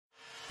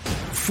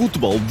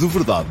Futebol de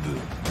Verdade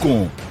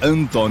com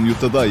António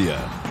Tadeia.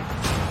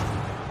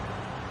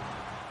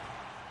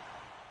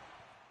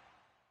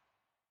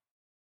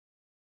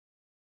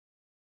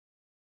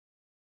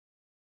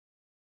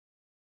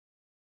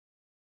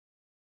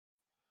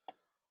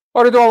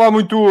 Ora, então, olá,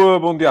 muito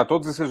bom dia a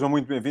todos e sejam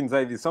muito bem-vindos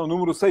à edição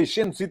número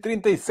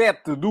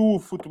 637 do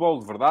Futebol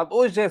de Verdade.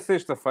 Hoje é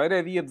sexta-feira,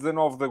 é dia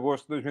 19 de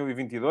agosto de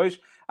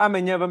 2022.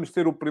 Amanhã vamos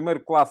ter o primeiro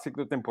clássico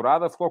da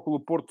temporada, Futebol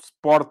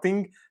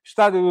Porto-Sporting,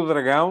 Estádio do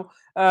Dragão.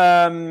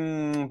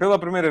 Pela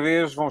primeira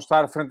vez vão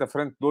estar frente a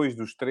frente dois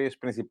dos três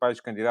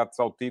principais candidatos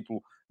ao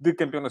título de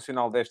campeão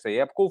nacional desta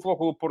época. O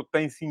Futebol Porto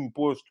tem se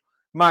imposto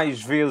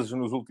mais vezes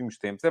nos últimos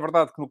tempos. É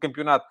verdade que no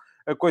campeonato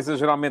a coisa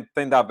geralmente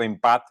tem dado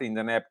empate,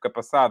 ainda na época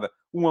passada,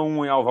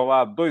 1-1 em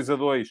Alvalade,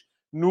 2-2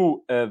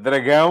 no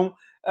Dragão,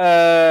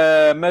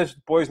 mas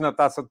depois na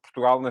Taça de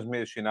Portugal, nas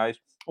meias finais,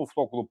 o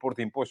Futebol Clube do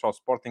Porto impôs ao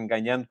Sporting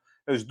ganhando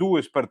as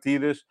duas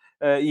partidas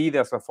e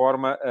dessa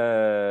forma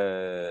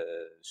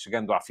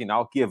chegando à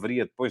final, que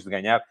haveria depois de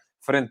ganhar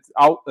frente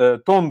ao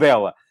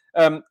Tondela.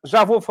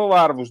 Já vou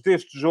falar-vos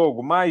deste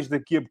jogo mais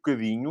daqui a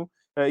bocadinho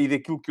e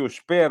daquilo que eu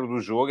espero do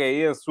jogo. É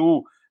esse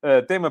o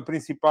tema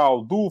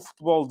principal do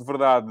Futebol de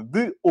Verdade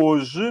de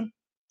hoje.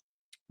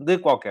 De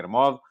qualquer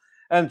modo,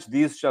 antes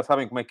disso, já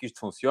sabem como é que isto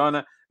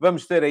funciona.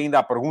 Vamos ter ainda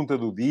a pergunta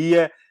do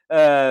dia,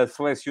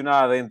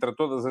 selecionada entre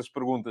todas as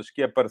perguntas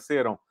que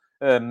apareceram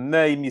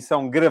na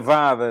emissão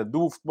gravada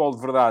do Futebol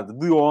de Verdade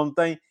de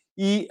ontem.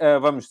 E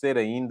vamos ter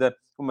ainda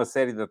uma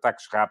série de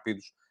ataques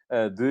rápidos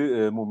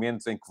de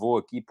momentos em que vou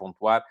aqui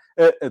pontuar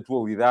a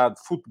atualidade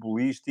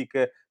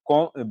futebolística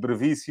com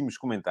brevíssimos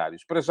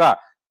comentários. Para já,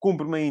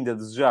 cumpre-me ainda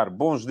desejar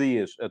bons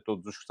dias a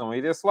todos os que estão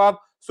aí desse lado,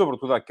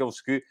 sobretudo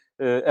àqueles que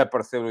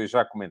apareceram e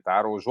já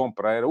comentaram, o João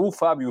Pereira, o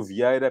Fábio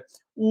Vieira,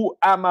 o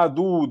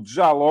Amadou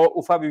Jaló.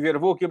 O Fábio Vieira,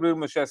 vou aqui abrir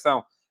uma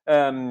exceção,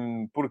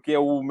 porque é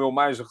o meu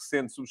mais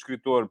recente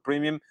subscritor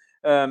premium,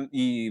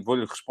 e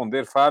vou-lhe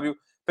responder, Fábio.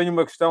 Tenho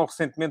uma questão,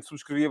 recentemente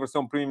subscrevi a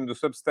versão premium do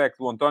Substack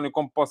do António,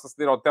 como posso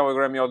aceder ao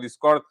Telegram e ao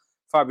Discord?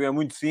 Fábio, é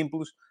muito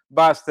simples,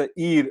 basta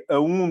ir a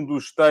um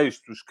dos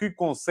textos que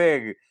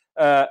consegue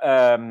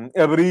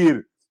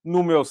abrir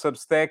no meu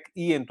Substack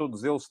e em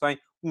todos eles tem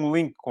um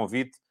link de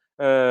convite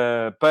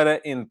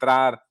para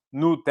entrar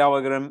no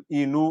Telegram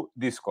e no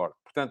Discord.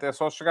 Portanto, é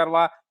só chegar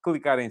lá,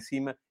 clicar em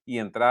cima e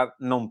entrar.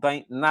 Não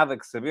tem nada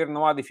que saber,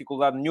 não há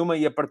dificuldade nenhuma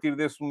e a partir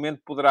desse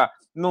momento poderá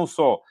não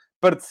só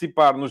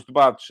participar nos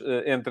debates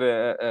entre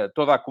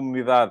toda a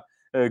comunidade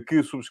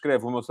que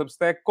subscreve o meu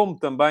Substack, como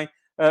também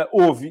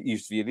ouvir,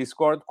 isto via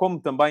Discord,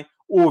 como também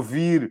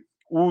ouvir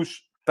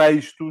os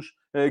textos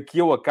que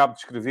eu acabo de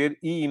escrever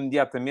e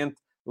imediatamente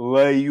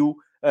leio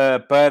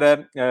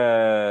para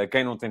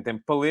quem não tem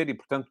tempo para ler e,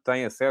 portanto,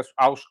 tem acesso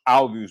aos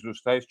áudios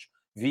dos textos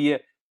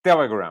via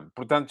Telegram.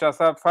 Portanto, já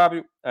sabe,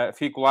 Fábio,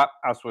 fico lá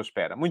à sua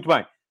espera. Muito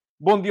bem.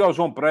 Bom dia ao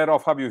João Pereira, ao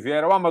Fábio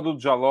Vieira, ao Amadou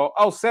Jaló,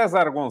 ao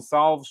César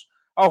Gonçalves,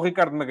 ao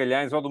Ricardo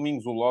Magalhães, ao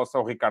Domingos Ulossa,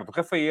 ao Ricardo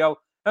Rafael,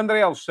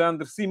 André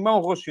Alexandre, Simão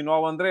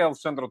Rochinol, André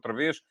Alexandre outra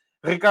vez,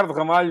 Ricardo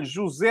Ramalho,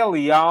 José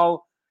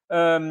Leal,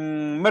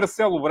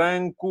 Marcelo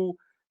Branco,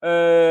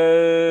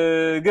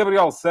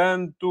 Gabriel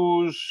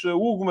Santos,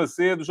 Hugo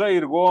Macedo,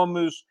 Jair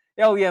Gomes,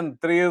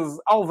 LN13,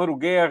 Álvaro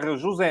Guerra,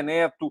 José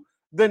Neto,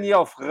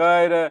 Daniel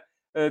Ferreira,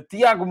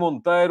 Tiago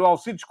Monteiro,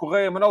 Alcides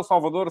Correia, Manuel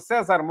Salvador,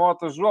 César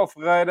Mota, João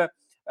Ferreira,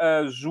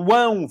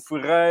 João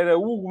Ferreira,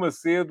 Hugo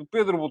Macedo,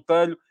 Pedro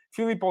Botelho,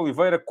 Filipe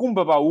Oliveira,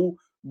 Cumba Baú,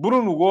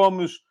 Bruno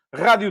Gomes,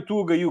 Rádio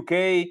Tuga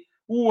UK,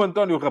 o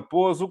António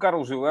Raposo, o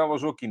Carlos Vilela, o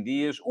Joaquim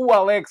Dias, o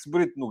Alex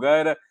Brito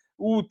Nogueira,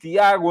 o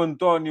Tiago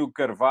António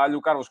Carvalho,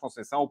 o Carlos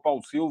Conceição, o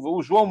Paulo Silva,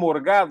 o João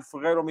Morgado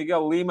Ferreira, o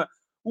Miguel Lima,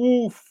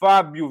 o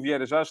Fábio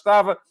Vieira já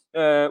estava,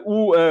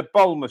 o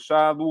Paulo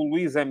Machado, o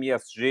Luís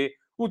MSG,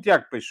 o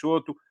Tiago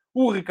Peixoto,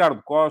 o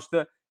Ricardo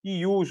Costa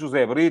e o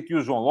José Brito, e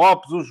o João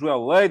Lopes, o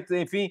Joel Leite,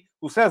 enfim,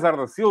 o César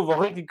da Silva,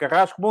 o Ricky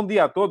Carrasco. Bom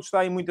dia a todos,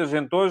 está aí muita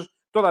gente hoje,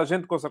 toda a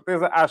gente com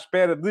certeza à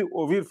espera de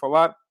ouvir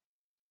falar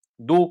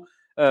do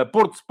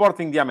Porto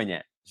Sporting de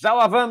amanhã. Já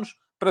lá vamos.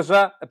 Para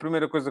já, a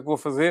primeira coisa que vou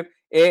fazer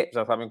é,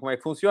 já sabem como é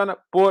que funciona,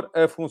 pôr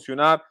a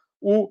funcionar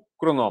o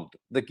cronómetro.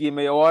 Daqui a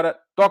meia hora,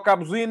 toca a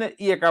buzina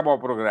e acaba o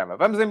programa.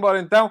 Vamos embora,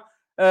 então,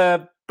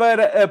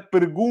 para a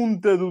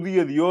pergunta do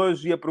dia de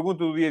hoje. E a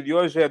pergunta do dia de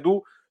hoje é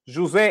do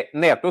José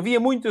Neto. Havia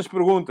muitas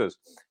perguntas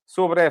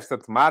sobre esta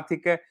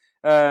temática.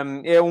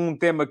 É um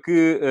tema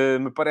que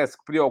me parece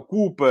que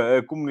preocupa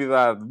a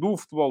comunidade do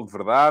futebol de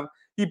verdade.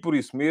 E por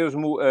isso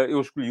mesmo eu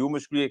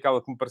escolhi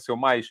aquela que me pareceu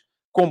mais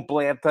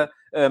completa,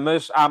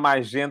 mas há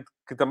mais gente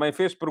que também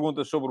fez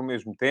perguntas sobre o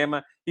mesmo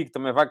tema e que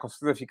também vai com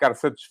certeza ficar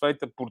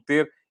satisfeita por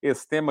ter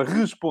esse tema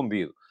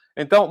respondido.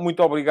 Então,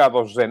 muito obrigado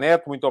ao José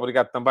Neto, muito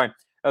obrigado também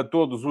a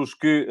todos os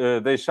que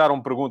deixaram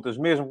perguntas,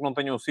 mesmo que não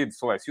tenham sido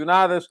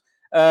selecionadas.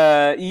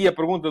 E a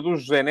pergunta do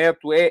José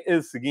Neto é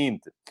a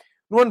seguinte.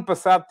 No ano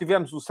passado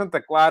tivemos o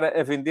Santa Clara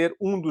a vender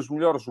um dos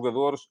melhores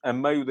jogadores a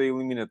meio da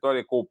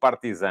eliminatória com o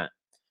Partizan.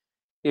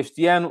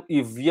 Este ano,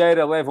 Ivo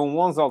Vieira leva um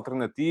 11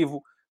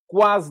 alternativo,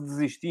 quase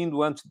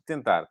desistindo antes de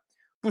tentar.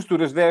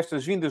 Posturas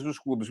destas, vindas dos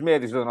clubes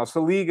médios da nossa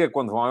liga,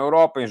 quando vão à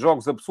Europa, em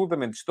jogos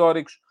absolutamente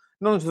históricos,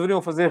 não nos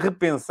deveriam fazer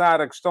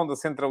repensar a questão da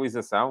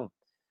centralização?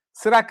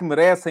 Será que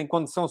merecem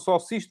quando são só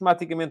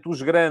sistematicamente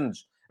os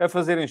grandes a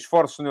fazerem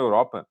esforços na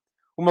Europa?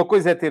 Uma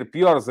coisa é ter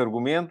piores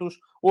argumentos,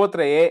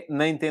 outra é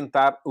nem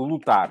tentar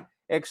lutar.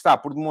 É que está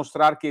por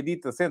demonstrar que a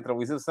dita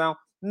centralização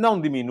não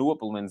diminua,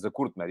 pelo menos a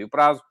curto e médio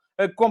prazo,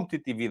 a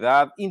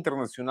competitividade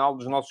internacional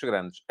dos nossos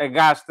grandes.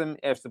 Agasta-me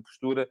esta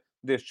postura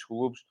destes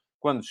clubes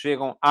quando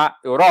chegam à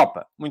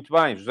Europa. Muito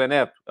bem, José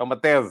Neto, é uma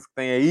tese que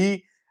tem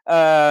aí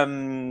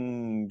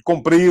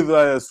cumprido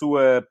a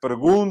sua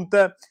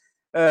pergunta.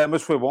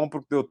 Mas foi bom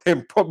porque deu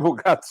tempo para o meu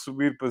gato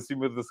subir para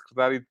cima da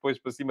secretária e depois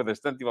para cima da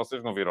estante e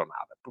vocês não viram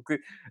nada.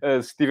 Porque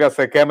se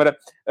tivesse a câmara,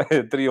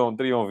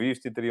 teriam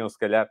visto e teriam, se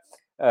calhar,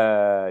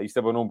 isto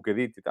abanou um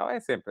bocadito e tal. É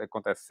sempre,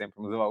 acontece sempre,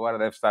 mas ele agora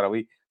deve estar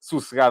ali,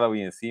 sossegado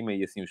ali em cima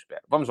e assim o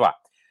espero. Vamos lá.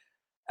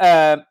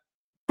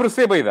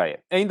 Percebo a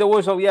ideia. Ainda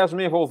hoje, aliás,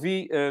 me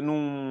envolvi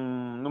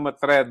numa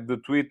thread de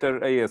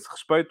Twitter a esse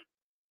respeito,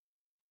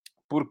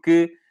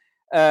 porque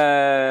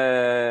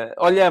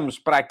olhamos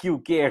para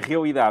aquilo que é a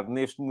realidade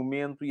neste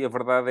momento e a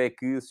verdade é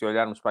que, se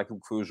olharmos para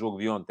aquilo que foi o jogo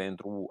de ontem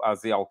entre o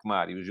AZ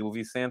Alkmaar e o Gil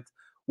Vicente,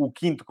 o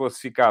quinto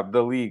classificado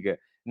da Liga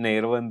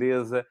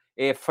neerlandesa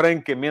é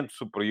francamente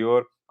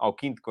superior ao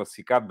quinto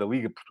classificado da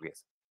Liga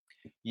portuguesa.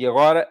 E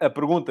agora a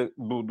pergunta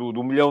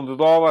do milhão de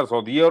dólares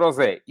ou de euros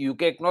é: e o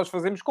que é que nós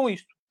fazemos com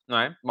isto? Não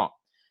é? Bom,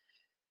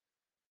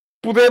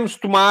 podemos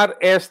tomar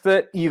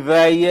esta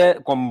ideia,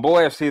 como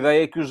boa esta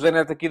ideia que o José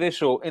Neto aqui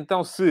deixou.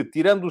 Então, se,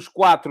 tirando os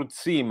 4 de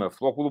cima,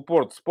 Futebol do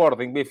Porto,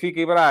 Sporting, Benfica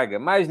e Braga,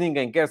 mais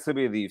ninguém quer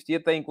saber disto, e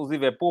até,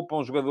 inclusive,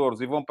 poupam jogadores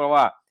e vão para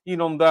lá e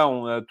não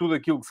dão tudo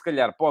aquilo que, se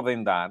calhar,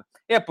 podem dar,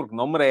 é porque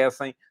não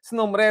merecem. Se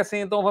não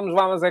merecem, então vamos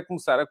lá, mas é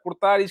começar a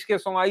cortar e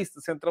esqueçam lá isso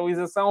de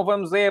centralização.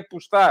 Vamos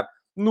apostar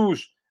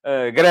nos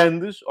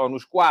grandes, ou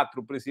nos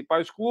 4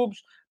 principais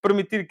clubes,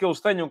 permitir que eles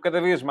tenham cada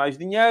vez mais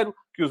dinheiro,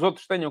 que os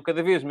outros tenham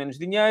cada vez menos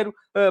dinheiro,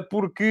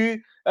 porque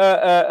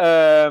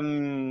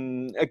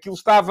aquilo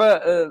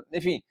estava,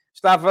 enfim,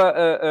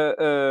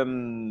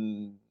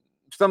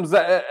 estamos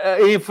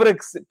a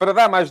enfraquecer. Para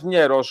dar mais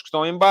dinheiro aos que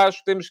estão em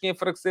baixo, temos que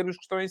enfraquecer os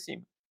que estão em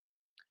cima.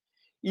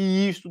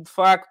 E isto, de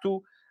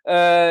facto,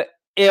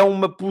 é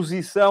uma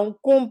posição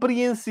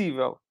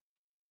compreensível.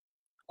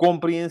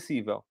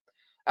 Compreensível.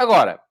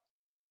 Agora,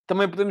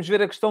 também podemos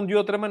ver a questão de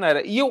outra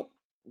maneira. E eu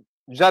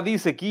já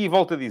disse aqui e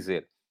volto a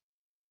dizer.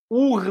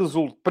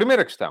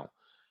 Primeira questão.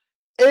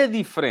 A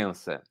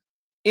diferença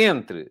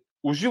entre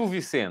o Gil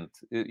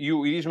Vicente e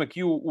diz-me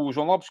aqui o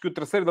João Lopes que o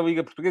terceiro da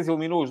Liga Portuguesa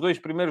eliminou os 2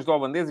 primeiros do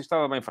holandês e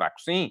estava bem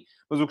fraco. Sim,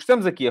 mas o que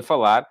estamos aqui a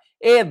falar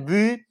é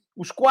de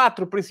os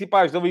 4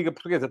 principais da Liga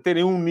Portuguesa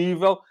terem um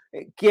nível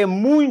que é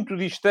muito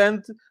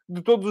distante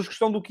de todos os que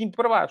estão do quinto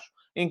para baixo.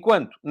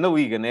 Enquanto na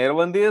Liga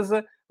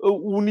Neerlandesa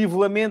o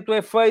nivelamento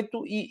é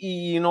feito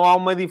e não há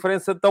uma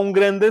diferença tão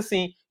grande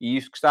assim. E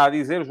isto que está a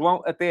dizer,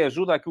 João, até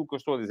ajuda aquilo que eu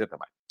estou a dizer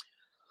também.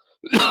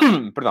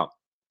 Perdão.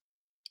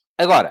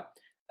 Agora,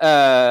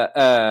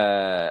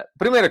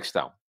 primeira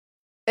questão.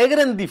 A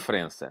grande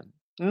diferença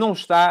não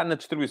está na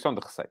distribuição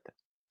de receita.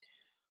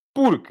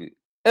 Porque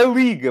a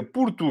Liga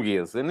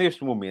Portuguesa,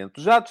 neste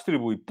momento, já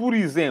distribui, por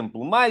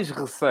exemplo, mais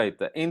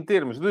receita em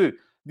termos de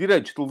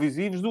direitos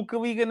televisivos do que a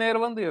Liga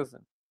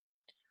Neerlandesa.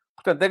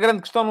 Portanto, a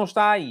grande questão não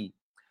está aí.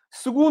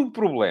 Segundo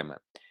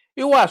problema,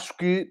 eu acho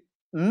que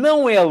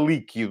não é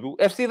líquido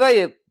esta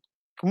ideia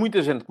que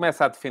muita gente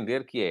começa a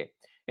defender, que é,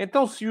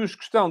 então, se os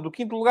que estão do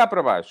quinto lugar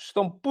para baixo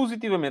estão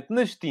positivamente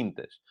nas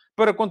tintas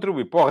para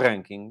contribuir para o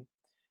ranking,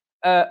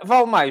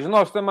 vale mais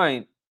nós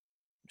também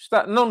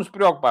não nos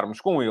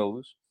preocuparmos com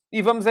eles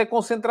e vamos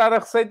concentrar a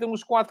receita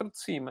nos 4 de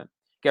cima.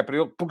 Que é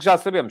porque já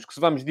sabemos que se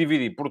vamos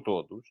dividir por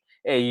todos,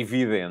 é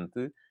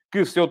evidente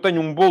que se eu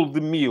tenho um bolo de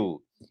 1000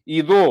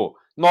 e dou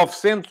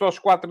 900 aos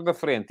 4 da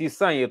frente e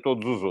 100 a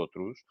todos os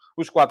outros,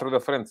 os 4 da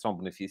frente são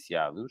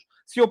beneficiados.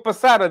 Se eu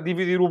passar a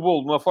dividir o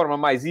bolo de uma forma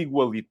mais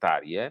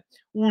igualitária,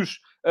 os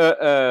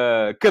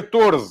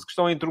 14 que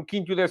estão entre o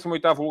 5º e o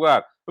 18º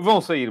lugar vão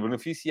sair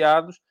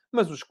beneficiados,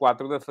 mas os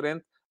 4 da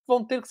frente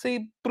vão ter que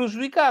sair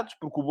prejudicados,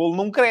 porque o bolo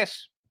não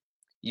cresce.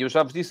 E eu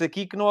já vos disse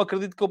aqui que não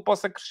acredito que ele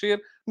possa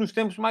crescer nos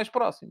tempos mais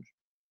próximos.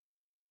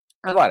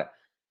 Agora,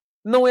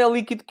 não é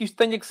líquido que isto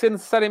tenha que ser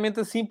necessariamente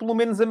assim, pelo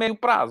menos a médio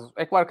prazo.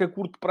 É claro que a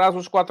curto prazo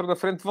os 4 da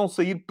frente vão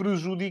sair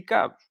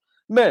prejudicados.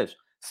 Mas,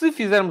 se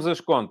fizermos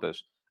as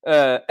contas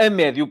a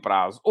médio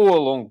prazo ou a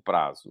longo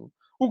prazo,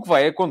 o que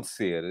vai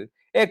acontecer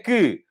é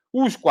que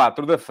os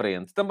 4 da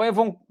frente também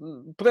vão...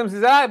 Podemos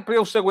dizer, para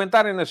eles se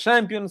aguentarem na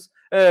Champions,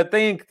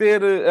 têm que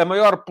ter a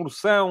maior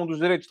porção dos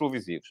direitos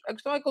televisivos. A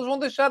questão é que eles vão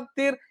deixar de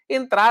ter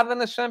entrada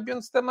na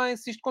Champions também,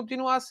 se isto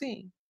continuar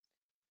assim.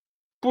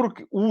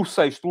 Porque o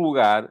 6º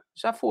lugar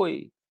já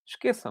foi.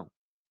 Esqueçam.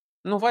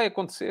 Não vai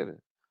acontecer.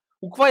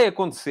 O que vai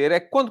acontecer é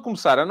que quando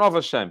começar a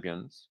nova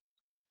Champions,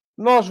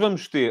 nós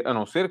vamos ter, a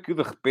não ser que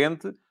de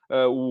repente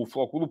o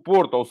Futebol do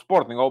Porto, ou o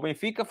Sporting, ou o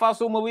Benfica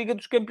façam uma Liga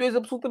dos Campeões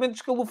absolutamente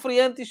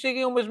escalofriante e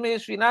cheguem a umas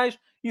meias finais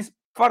e se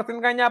fartem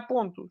de ganhar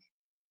pontos.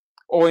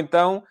 Ou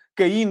então,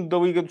 caindo da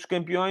Liga dos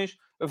Campeões,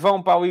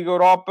 vão para a Liga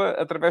Europa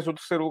através do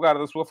terceiro lugar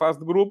da sua fase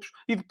de grupos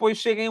e depois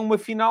cheguem a uma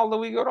final da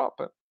Liga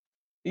Europa.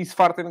 E se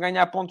fartem de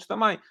ganhar pontos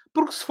também.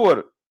 Porque se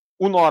for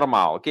o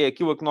normal, que é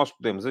aquilo a que nós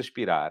podemos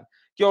aspirar,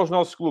 que é os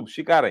nossos clubes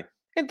ficarem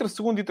entre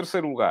segundo e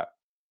terceiro lugar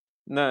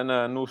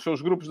nos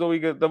seus grupos da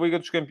Liga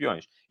dos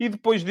Campeões, e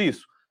depois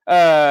disso,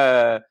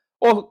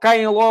 ou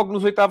caem logo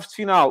nos oitavos de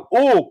final,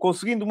 ou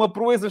conseguindo uma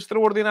proeza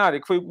extraordinária,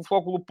 que foi o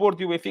Futebol do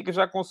Porto e o Benfica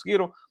já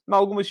conseguiram em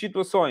algumas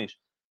situações,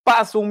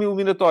 passam uma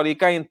eliminatória e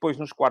caem depois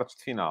nos quartos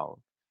de final.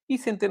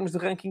 Isso, em termos de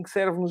ranking,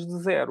 serve-nos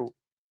de zero.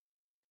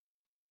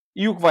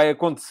 E o que vai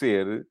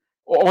acontecer...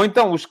 Ou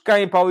então, os que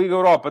caem para a Liga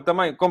Europa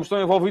também, como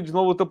estão envolvidos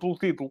na luta pelo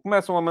título,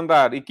 começam a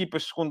mandar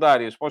equipas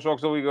secundárias para os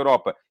jogos da Liga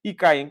Europa e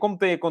caem, como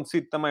tem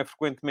acontecido também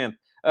frequentemente,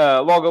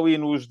 logo ali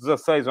nos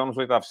 16 ou nos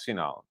oitavos de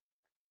final.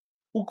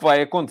 O que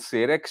vai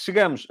acontecer é que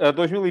chegamos a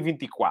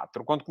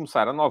 2024, quando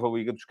começar a nova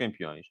Liga dos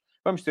Campeões,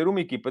 vamos ter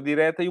uma equipa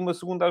direta e uma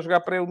segunda a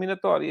jogar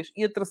pré-eliminatórias.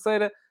 E a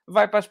terceira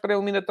vai para as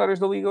pré-eliminatórias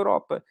da Liga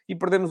Europa. E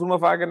perdemos uma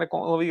vaga na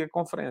Liga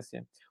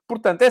Conferência.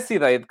 Portanto, essa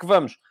ideia de que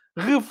vamos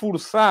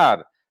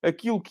reforçar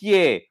aquilo que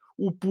é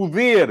o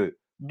poder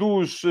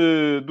dos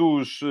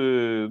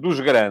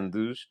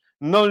grandes,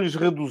 não lhes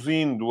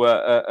reduzindo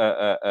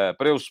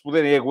para eles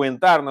poderem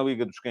aguentar na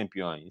Liga dos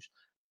Campeões,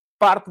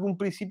 parte de um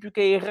princípio que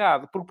é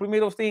errado. Porque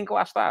primeiro eles têm que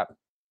lá estar.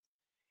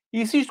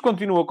 E se isto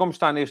continua como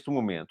está neste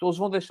momento, eles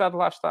vão deixar de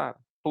lá estar.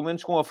 Pelo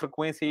menos com a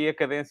frequência e a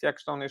cadência a que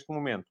estão neste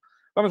momento.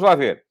 Vamos lá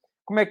ver.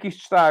 Como é que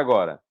isto está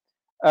agora?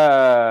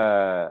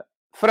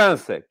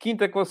 França,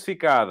 quinta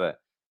classificada,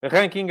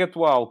 ranking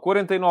atual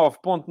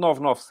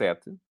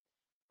 49.997.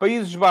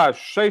 Países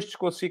Baixos, sextos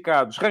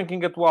classificados,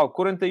 ranking atual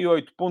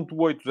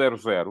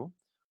 48.800.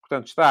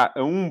 Portanto, está a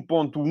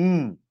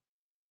 1.1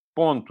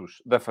 pontos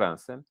da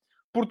França.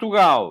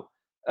 Portugal,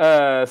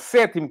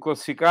 sétimo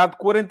classificado,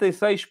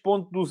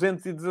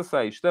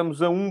 46.216.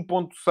 Estamos a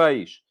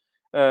 1.6,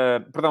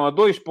 a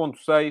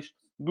 2.6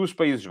 dos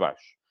Países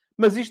Baixos.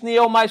 Mas isto nem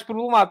é o mais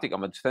problemático, é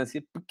uma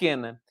distância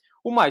pequena.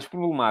 O mais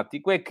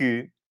problemático é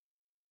que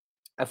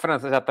a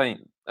França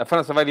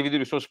vai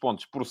dividir os seus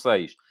pontos por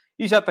 6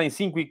 e já tem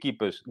 5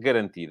 equipas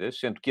garantidas,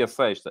 sendo que a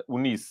sexta, o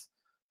Nice,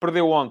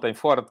 perdeu ontem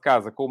fora de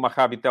casa com o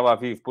Maccabi Tel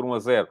Aviv por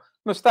 1-0,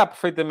 mas está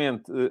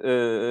perfeitamente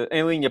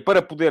em linha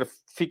para poder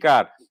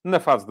ficar na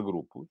fase de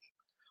grupos.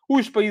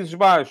 Os Países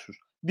Baixos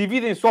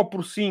dividem só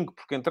por 5,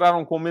 porque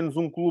entraram com menos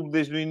um clube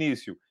desde o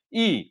início,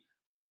 e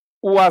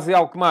o AZ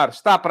Alkmaar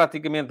está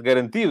praticamente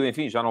garantido,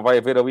 enfim, já não vai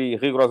haver ali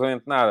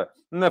rigorosamente nada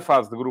na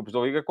fase de grupos da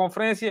Liga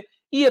Conferência,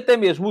 e até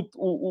mesmo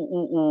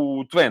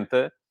o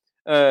Twente,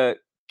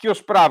 que eu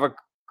esperava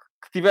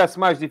que tivesse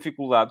mais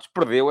dificuldades,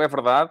 perdeu, é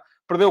verdade,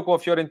 perdeu com a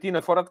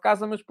Fiorentina fora de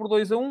casa, mas por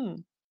 2-1.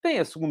 Tem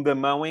a segunda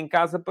mão em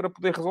casa para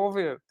poder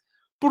resolver.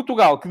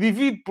 Portugal, que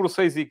divide por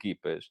 6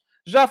 equipas,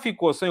 já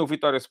ficou sem o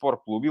Vitória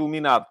Sport Clube,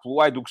 eliminado pelo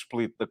Hajduk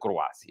Split da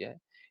Croácia,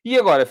 e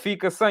agora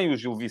fica sem o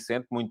Gil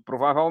Vicente, muito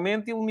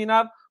provavelmente,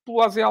 eliminado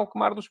pelo AZ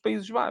Alkmaar dos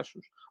Países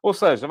Baixos. Ou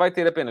seja, vai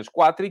ter apenas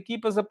 4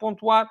 equipas a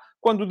pontuar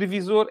quando o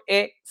divisor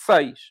é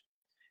 6.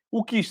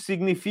 O que isto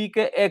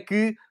significa é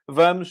que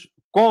vamos,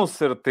 com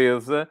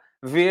certeza,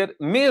 ver,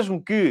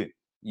 mesmo que,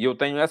 e eu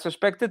tenho essa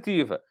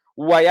expectativa,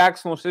 o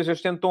Ajax não esteja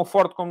estando tão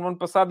forte como no ano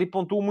passado e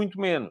pontua muito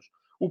menos.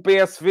 O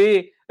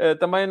PSV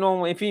também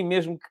não, enfim,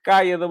 mesmo que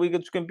caia da Liga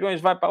dos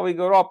Campeões, vai para a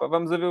Liga Europa.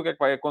 Vamos ver o que é que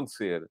vai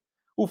acontecer.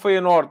 O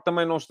Feyenoord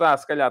também não está,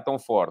 se calhar, tão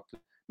forte.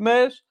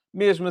 Mas,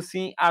 mesmo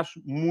assim,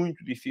 acho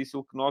muito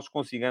difícil que nós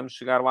consigamos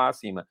chegar lá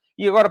acima.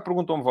 E agora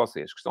perguntam-me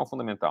vocês, questão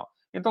fundamental.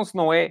 Então, se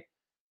não é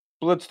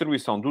pela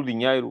distribuição do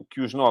dinheiro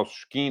que os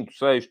nossos quinto,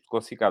 sexto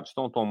classificados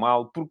estão tão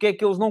mal, porque é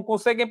que eles não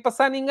conseguem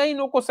passar ninguém,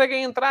 não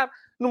conseguem entrar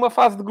numa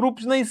fase de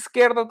grupos, nem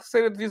sequer da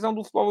terceira divisão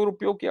do futebol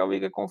europeu, que é a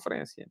Liga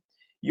Conferência?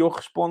 E eu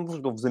respondo-vos,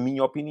 dou-vos a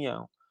minha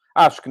opinião.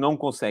 Acho que não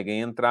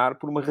conseguem entrar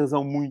por uma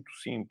razão muito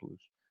simples.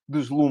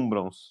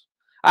 Deslumbram-se.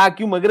 Há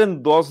aqui uma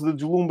grande dose de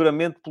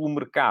deslumbramento pelo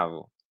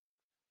mercado.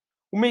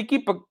 Uma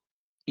equipa,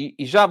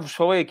 e já vos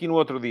falei aqui no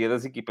outro dia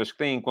das equipas que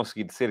têm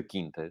conseguido ser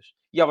quintas,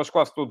 e elas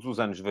quase todos os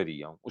anos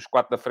variam. Os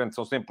 4 da frente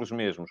são sempre os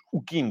mesmos.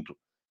 O quinto,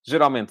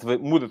 geralmente,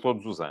 muda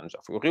todos os anos. Já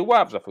foi o Rio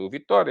Ave, já foi o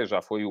Vitória,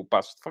 já foi o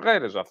Paços de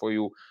Ferreira, já foi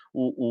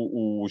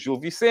o Gil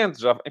Vicente,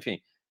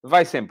 enfim,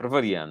 vai sempre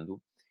variando.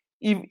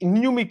 E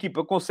nenhuma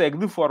equipa consegue,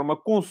 de forma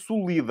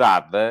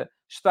consolidada,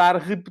 estar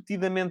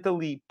repetidamente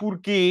ali.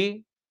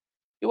 Porquê?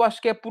 Eu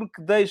acho que é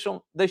porque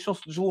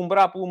deixam-se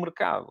deslumbrar pelo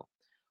mercado.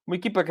 Uma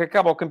equipa que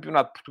acaba o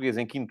campeonato português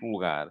em quinto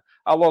lugar,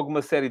 há logo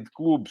uma série de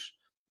clubes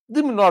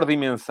de menor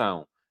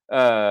dimensão,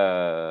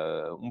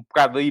 um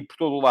bocado aí por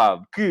todo o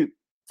lado, que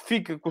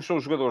fica com os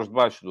seus jogadores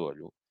debaixo do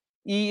olho.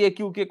 E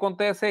aquilo que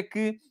acontece é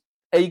que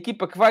a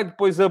equipa que vai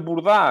depois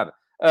abordar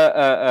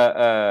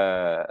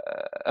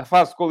a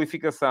fase de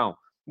qualificação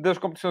das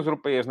competições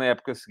europeias na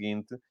época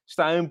seguinte,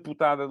 está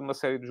amputada de uma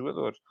série de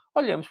jogadores.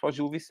 Olhamos para o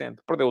Gil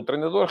Vicente. Perdeu o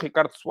treinador,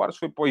 Ricardo Soares,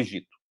 foi para o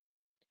Egito.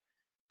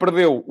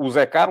 Perdeu o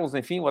Zé Carlos,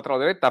 enfim, o lateral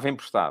direito, estava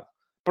emprestado.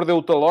 Perdeu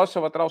o Talocha,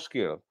 o lateral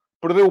esquerdo.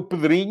 Perdeu o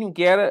Pedrinho,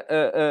 que era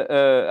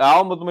a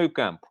alma do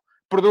meio-campo.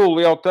 Perdeu o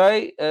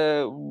Leotei,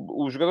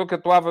 o jogador que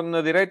atuava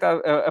na direita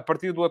a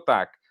partir do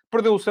ataque.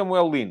 Perdeu o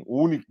Samuel Lino,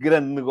 o único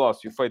grande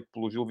negócio feito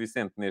pelo Gil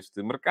Vicente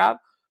neste mercado,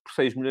 por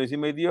 6 milhões e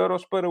meio de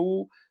euros para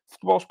o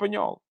futebol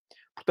espanhol.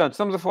 Portanto,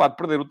 estamos a falar de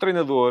perder o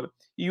treinador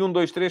e 1,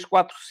 2, 3,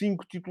 4,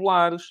 5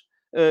 titulares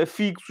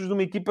fixos de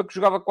uma equipa que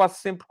jogava quase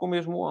sempre com o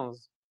mesmo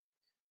 11.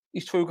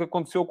 Isto foi o que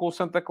aconteceu com o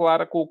Santa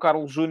Clara, com o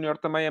Carlos Júnior,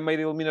 também a meio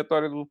da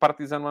eliminatória do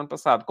Partizan no ano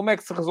passado. Como é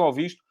que se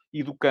resolve isto?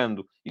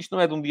 Educando. Isto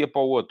não é de um dia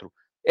para o outro.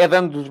 É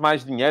dando-lhes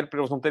mais dinheiro para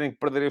eles não terem que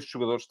perder estes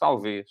jogadores?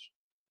 Talvez.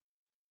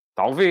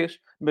 Talvez.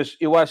 Mas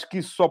eu acho que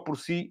isso só por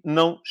si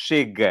não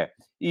chega.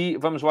 E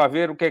vamos lá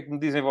ver o que é que me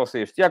dizem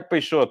vocês. Tiago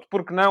Peixoto,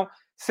 por que não?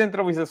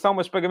 Centralização,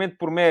 mas pagamento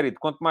por mérito.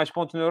 Quanto mais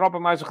pontos na Europa,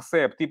 mais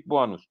recebe, tipo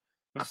bónus.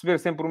 Receber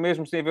sempre o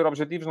mesmo sem haver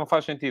objetivos não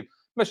faz sentido.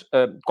 Mas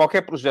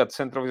qualquer projeto de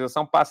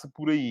centralização passa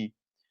por aí.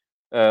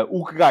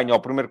 O que ganha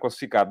o primeiro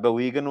classificado da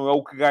Liga não é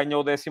o que ganha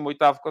o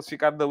 18º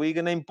classificado da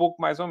Liga, nem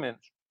pouco mais ou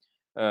menos.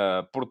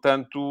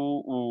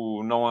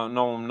 Portanto,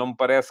 não me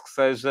parece que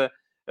seja...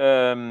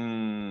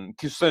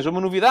 que isso seja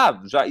uma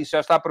novidade. Isso já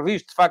está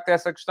previsto. De facto,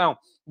 essa questão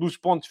dos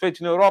pontos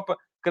feitos na Europa,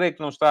 creio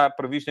que não está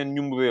previsto em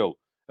nenhum modelo.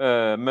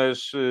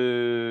 Mas,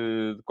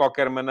 de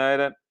qualquer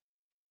maneira,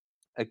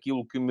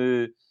 aquilo que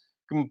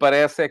me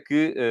parece é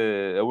que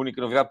a única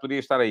novidade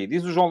poderia estar aí.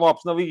 Diz o João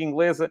Lopes, na Liga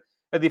Inglesa,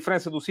 a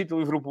diferença do City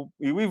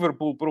e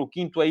Liverpool para o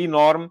quinto é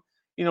enorme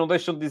e não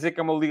deixam de dizer que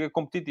é uma liga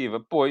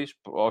competitiva. Pois,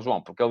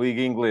 João, porque a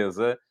Liga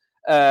Inglesa,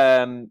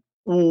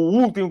 o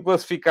último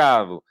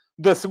classificado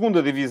da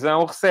segunda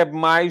divisão recebe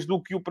mais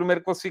do que o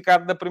primeiro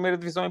classificado da primeira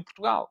divisão em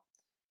Portugal.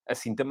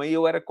 Assim também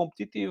eu era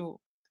competitivo.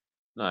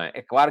 Não é?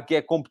 É claro que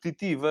é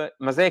competitiva,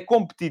 mas é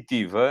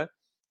competitiva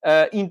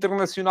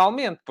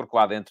internacionalmente, porque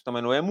lá dentro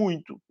também não é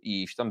muito.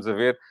 E estamos a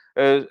ver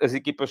as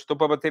equipas que estão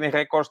para baterem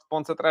recordes de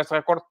pontos atrás de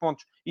recordes de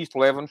pontos. Isto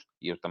leva-nos,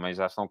 e eu também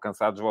já estão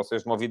cansados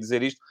vocês de me ouvir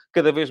dizer isto,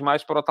 cada vez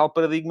mais para o tal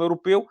paradigma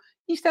europeu.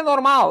 Isto é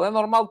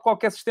normal de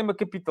qualquer sistema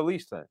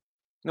capitalista.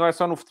 Não é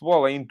só no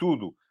futebol, é em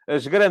tudo.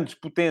 As grandes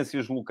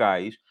potências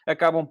locais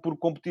acabam por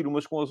competir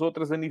umas com as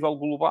outras a nível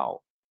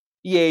global.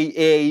 E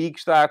é aí que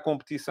está a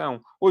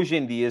competição. Hoje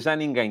em dia já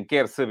ninguém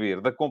quer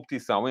saber da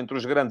competição entre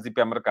os grandes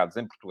hipermercados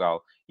em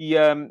Portugal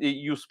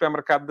e o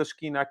supermercado da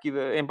esquina aqui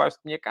embaixo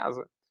da minha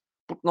casa.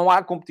 Porque não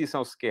há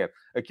competição sequer.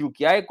 Aquilo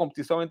que há é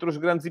competição entre os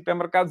grandes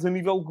hipermercados a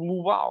nível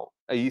global.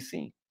 Aí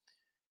sim.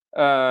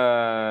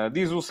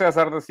 Diz o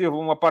César da Silva,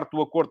 uma parte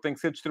do acordo tem que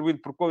ser distribuído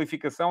por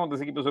qualificação, onde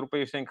as equipas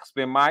europeias têm que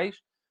receber mais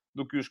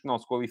do que os que não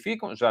se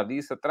qualificam. Já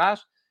disse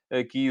atrás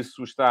que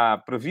isso está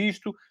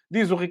previsto.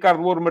 Diz o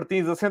Ricardo Louro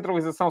Martins, a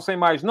centralização sem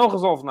mais não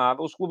resolve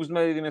nada. Os clubes de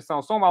média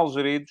dimensão são mal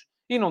geridos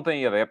e não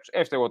têm adeptos.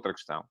 Esta é outra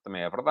questão.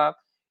 Também é verdade.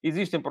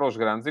 Existem para os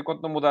grandes.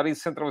 Enquanto não mudar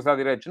isso, centralizar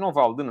direitos não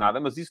vale de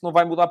nada, mas isso não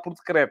vai mudar por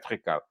decreto,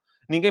 Ricardo.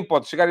 Ninguém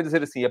pode chegar e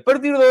dizer assim, a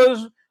partir de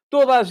hoje,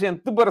 toda a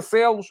gente de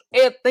Barcelos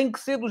tem que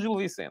ser do Gil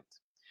Vicente.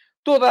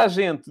 Toda a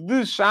gente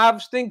de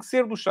Chaves tem que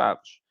ser do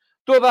Chaves.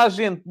 Toda a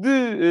gente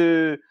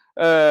de...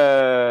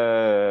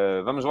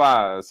 vamos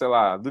lá, sei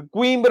lá, de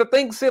Coimbra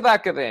tem que ser da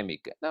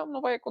Académica.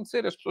 Não vai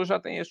acontecer. As pessoas já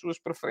têm as suas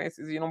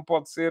preferências e não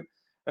pode ser,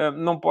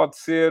 não pode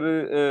ser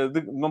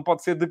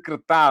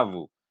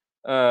decretado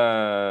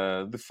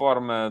de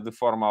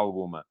forma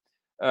alguma.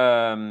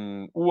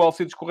 O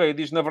Alcides Correia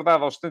diz, na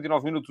verdade, aos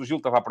 79 minutos o Gil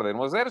estava a perder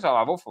 1-0. Já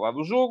lá vou falar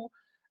do jogo.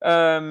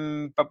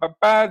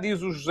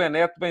 Diz o José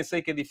Neto, bem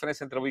sei que a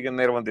diferença entre a Liga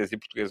Neerlandesa e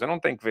Portuguesa não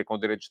tem que ver com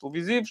direitos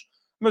televisivos,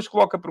 mas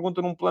coloca a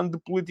pergunta num plano de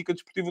política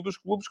desportiva dos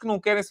clubes que não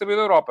querem saber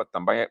da Europa.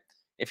 Também é...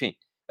 Enfim,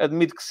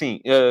 admito que sim.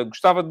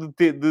 Gostava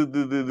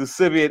de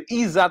saber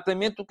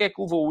exatamente o que é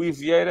que levou o Ivo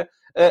Vieira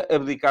a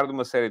abdicar de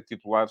uma série de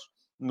titulares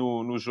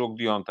no jogo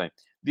de ontem.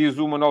 Diz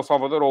o Manuel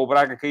Salvador, ou o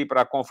Braga cair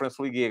para a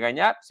Conference League e a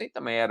ganhar. Sim,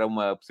 também era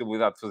uma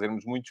possibilidade de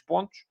fazermos muitos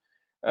pontos.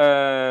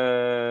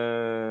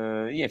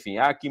 E, enfim,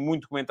 há aqui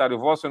muito comentário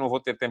vosso. Eu não vou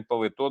ter tempo para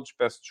ler todos.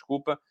 Peço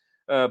desculpa,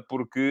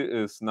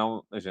 porque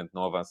senão a gente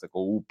não avança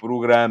com o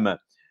programa.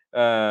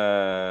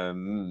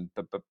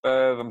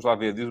 Vamos lá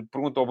ver.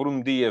 Pergunta ao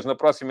Bruno Dias. Na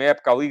próxima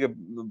época, a Liga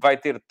vai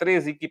ter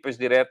 3 equipas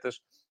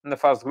diretas na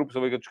fase de grupos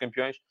da Liga dos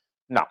Campeões?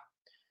 Não.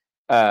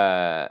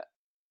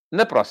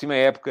 Na próxima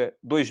época,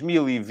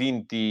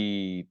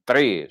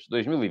 2023,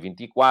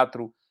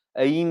 2024,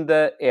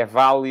 ainda é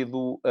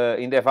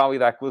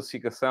válida a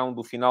classificação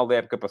do final da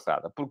época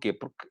passada. Porquê?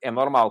 Porque é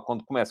normal,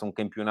 quando começa um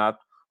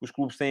campeonato, os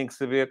clubes têm que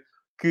saber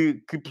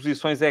que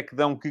posições é que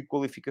dão que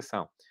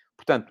qualificação.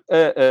 Portanto,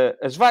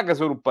 as vagas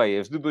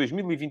europeias de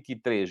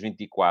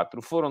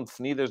 2023-24 foram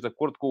definidas de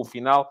acordo com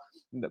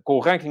o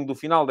ranking do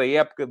final da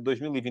época de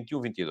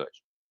 2021-22.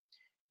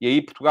 E aí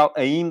Portugal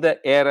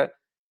ainda era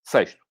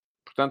 6º.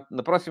 Portanto,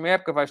 na próxima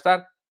época vai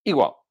estar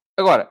igual.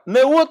 Agora, na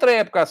outra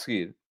época a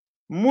seguir,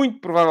 muito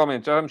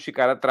provavelmente já vamos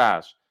ficar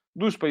atrás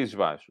dos Países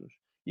Baixos.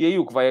 E aí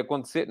o que vai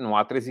acontecer... Não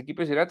há 3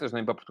 equipas diretas,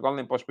 nem para Portugal,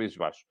 nem para os Países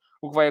Baixos.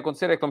 O que vai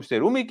acontecer é que vamos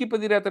ter uma equipa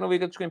direta na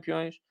Liga dos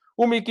Campeões,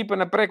 uma equipa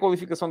na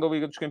pré-qualificação da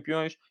Liga dos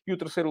Campeões e o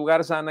terceiro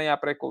lugar já nem à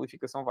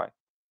pré-qualificação vai.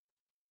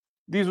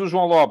 Diz o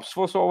João Lopes, se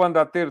fosse a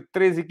Holanda a ter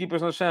 3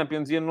 equipas na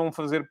Champions e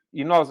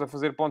nós a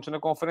fazer pontos na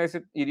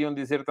conferência, iriam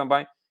dizer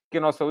também que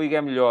a nossa liga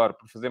é melhor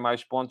por fazer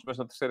mais pontos, mas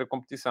na terceira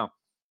competição.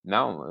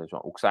 Não,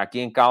 João, o que está aqui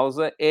em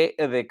causa é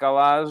a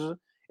decalagem,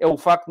 é o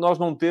facto de nós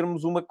não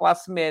termos uma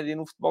classe média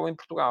no futebol em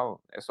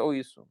Portugal. É só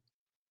isso.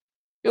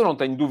 Eu não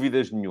tenho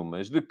dúvidas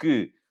nenhumas de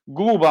que,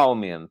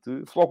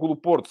 globalmente, Flóculo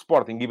Porto,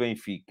 Sporting e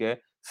Benfica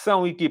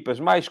são equipas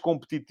mais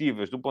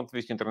competitivas do ponto de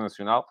vista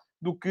internacional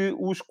do que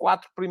os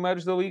 4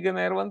 primeiros da Liga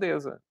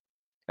Neerlandesa.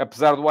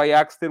 Apesar do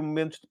Ajax ter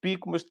momentos de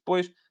pico, mas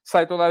depois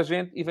sai toda a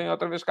gente e vem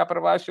outra vez cá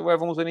para baixo e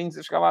levam uns aninhos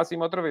a chegar lá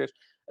acima outra vez.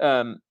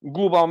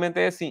 Globalmente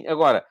é assim.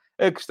 Agora,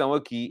 a questão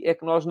aqui é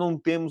que nós não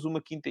temos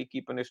uma quinta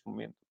equipa neste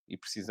momento e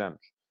precisamos.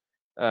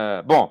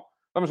 Bom,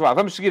 vamos lá,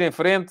 vamos seguir em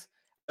frente,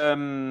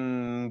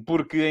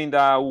 porque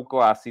ainda há o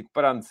clássico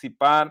para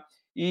antecipar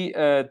e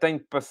tenho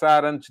que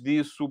passar antes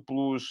disso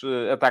pelos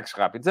ataques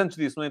rápidos. Antes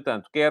disso, no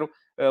entanto, quero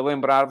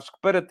lembrar-vos que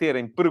para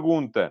terem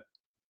pergunta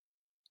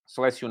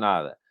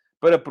selecionada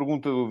para a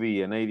pergunta do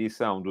dia, na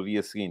edição do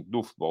dia seguinte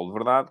do Futebol de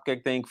Verdade, o que é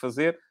que têm que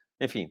fazer?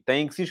 Enfim,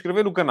 têm que se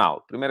inscrever no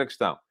canal, primeira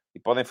questão. E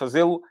podem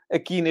fazê-lo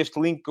aqui neste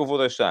link que eu vou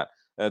deixar,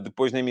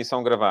 depois na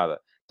emissão gravada.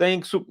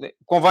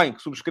 Convém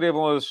que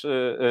subscrevam as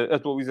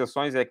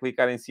atualizações, é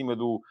clicar em cima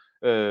do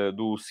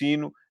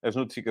sino, as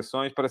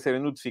notificações, para serem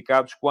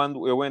notificados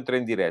quando eu entro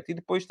em direto. E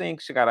depois têm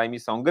que chegar à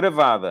emissão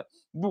gravada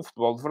do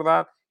Futebol de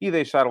Verdade e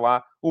deixar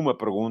lá uma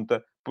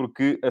pergunta,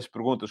 porque as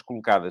perguntas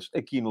colocadas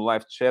aqui no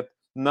live chat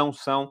não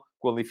são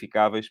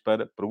qualificáveis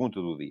para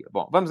pergunta do dia.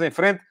 Bom, vamos em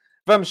frente.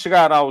 Vamos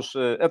chegar aos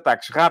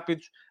ataques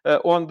rápidos,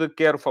 onde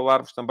quero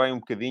falar-vos também um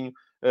bocadinho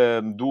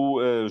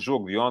do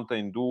jogo de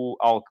ontem, do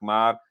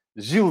Alkmaar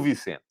Gil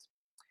Vicente.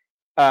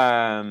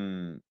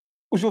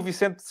 O Gil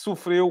Vicente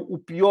sofreu o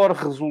pior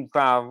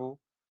resultado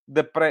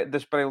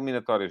das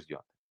pré-eliminatórias de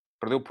ontem.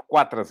 Perdeu por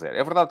 4-0.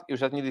 É verdade, eu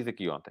já tinha dito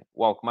aqui ontem.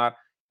 O Alkmaar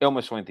é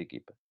uma excelente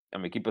equipa. É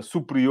uma equipa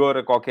superior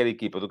a qualquer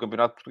equipa do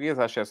Campeonato Português,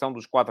 à exceção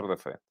dos 4 da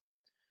frente.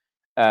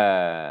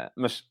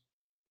 Mas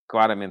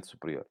claramente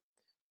superior.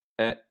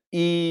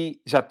 E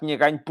já tinha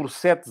ganho por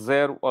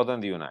 7-0 ao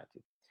Dundee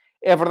United.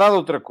 É verdade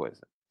outra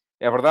coisa.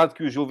 É verdade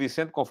que o Gil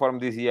Vicente, conforme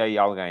dizia aí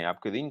alguém há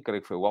bocadinho,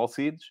 creio que foi o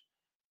Alcides,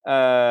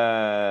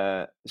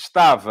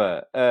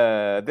 estava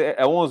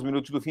a 11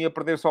 minutos do fim a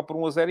perder só por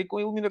 1-0 e com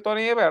a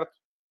eliminatória em aberto.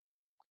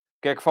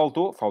 O que é que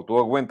faltou? Faltou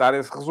aguentar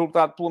esse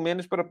resultado, pelo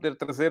menos, para poder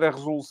trazer a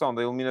resolução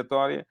da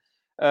eliminatória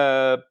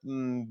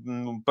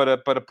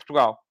para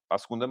Portugal, para a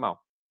segunda mão.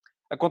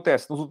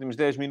 Acontece, nos últimos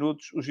 10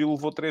 minutos, o Gil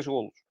levou 3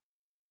 golos.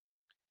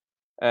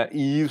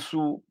 E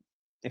isso,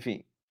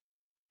 enfim,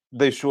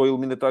 deixou a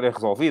eliminatória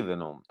resolvida.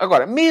 Não?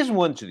 Agora,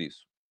 mesmo antes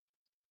disso,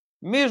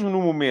 mesmo no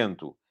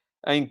momento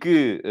em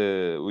que,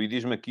 e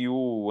diz-me aqui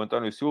o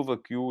António Silva,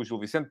 que o Gil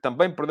Vicente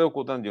também perdeu com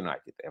o Dundee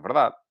United. É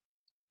verdade,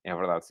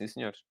 sim,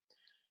 senhores.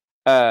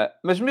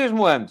 Mas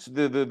mesmo antes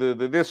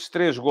desses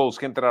 3 golos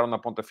que entraram na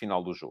ponta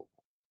final do jogo,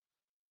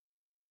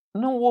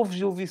 não houve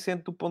Gil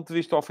Vicente do ponto de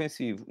vista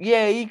ofensivo. E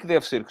é aí que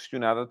deve ser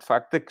questionada, de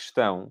facto, deve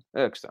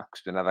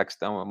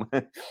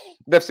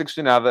ser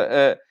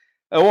questionada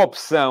a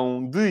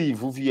opção de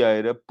Ivo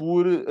Vieira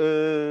por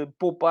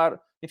poupar...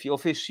 Enfim, ele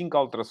fez 5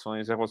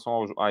 alterações em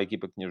relação à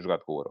equipa que tinha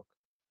jogado com o Aroca.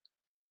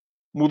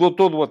 Mudou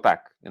todo o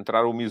ataque.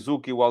 Entraram o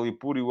Mizuki, o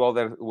Alipur e o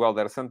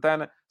Helder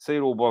Santana.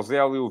 Saíram o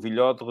Bozelli, o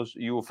Vilhotres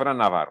e o Fran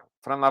Navarro.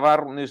 Fran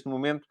Navarro, neste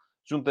momento,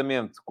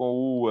 juntamente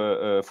com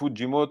o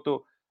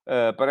Fujimoto,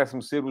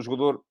 parece-me ser o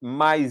jogador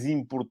mais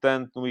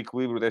importante no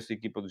equilíbrio desta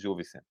equipa do Gil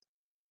Vicente.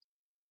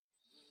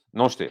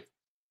 Não esteve.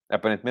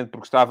 Aparentemente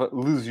porque estava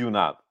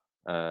lesionado.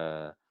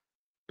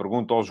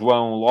 Pergunto ao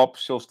João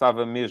Lopes se ele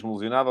estava mesmo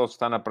lesionado ou se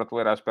está na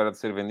prateleira à espera de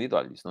ser vendido.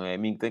 Olha, isso não é a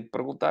mim que tenho que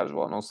perguntar,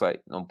 João. Não sei.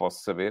 Não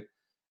posso saber.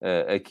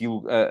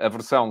 A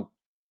versão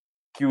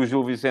que o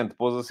Gil Vicente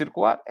pôs a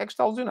circular é que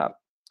está lesionado.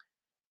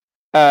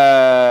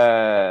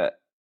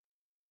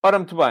 Ora,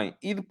 muito bem.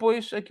 E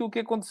depois aquilo que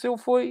aconteceu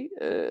foi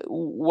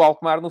o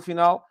Alkmaar, no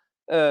final,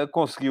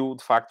 conseguiu,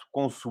 de facto,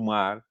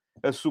 consumar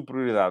a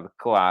superioridade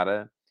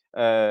clara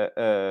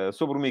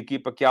sobre uma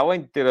equipa que,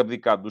 além de ter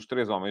abdicado dos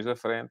 3 homens da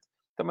frente,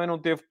 também não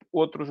teve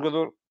outro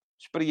jogador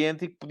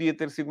experiente e que podia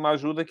ter sido uma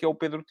ajuda, que é o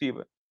Pedro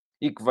Tiba.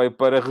 E que veio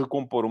para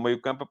recompor o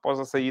meio-campo após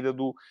a saída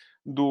do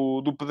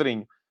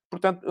Pedrinho.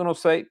 Portanto, eu não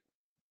sei.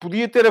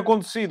 Podia ter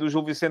acontecido o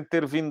Gil Vicente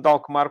ter vindo de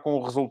Alkmaar com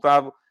um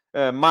resultado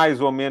mais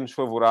ou menos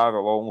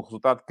favorável, ou um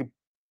resultado que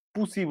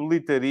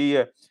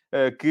possibilitaria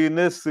que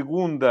na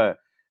segunda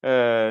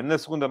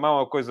mão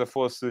a coisa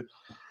fosse...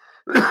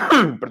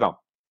 Perdão.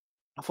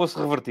 Fosse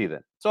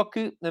revertida. Só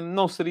que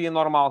não seria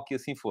normal que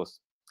assim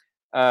fosse.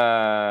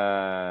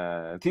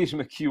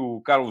 Diz-me aqui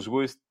o Carlos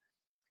Guiste.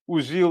 O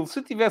Gil,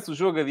 se tivesse o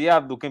jogo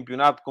adiado do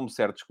campeonato, como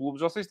certos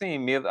clubes, vocês têm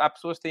medo... Há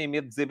pessoas que têm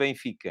medo de dizer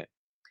Benfica.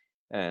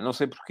 Não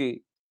sei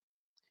porquê.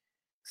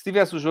 Se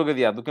tivesse o jogo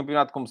adiado do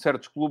campeonato, como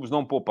certos clubes,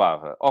 não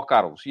poupava.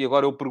 Carlos, e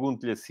agora eu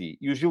pergunto-lhe assim,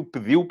 e o Gil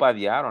pediu para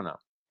adiar ou não?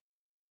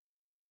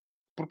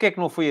 Porquê é que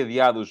não foi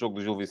adiado o jogo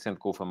do Gil Vicente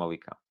com o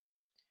Famalicão?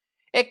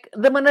 É que,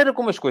 da maneira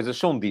como as coisas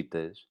são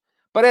ditas,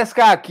 parece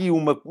que há aqui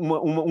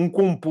um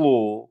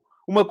complô,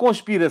 uma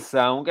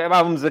conspiração, que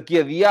vamos aqui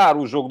adiar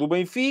o jogo do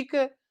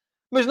Benfica,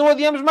 mas não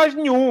adiamos mais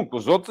nenhum, que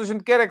os outros a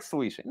gente quer é que se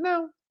lixem.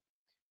 Não.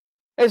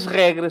 As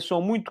regras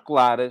são muito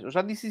claras. Eu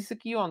já disse isso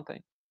aqui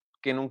ontem.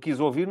 Quem não quis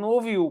ouvir, não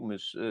ouviu,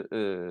 mas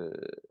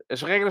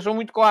as regras são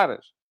muito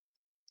claras.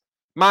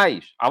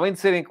 Mas, além de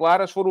serem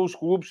claras, foram os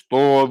clubes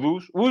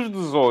todos, os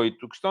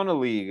 18 que estão na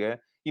Liga,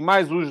 e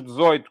mais os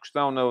 18 que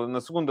estão na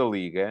segunda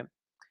Liga,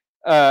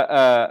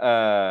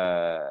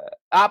 a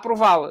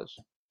aprová-las.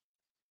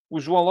 O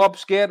João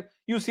Lopes quer...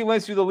 E o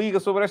silêncio da Liga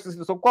sobre esta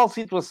situação? Qual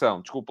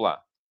situação? Desculpe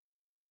lá.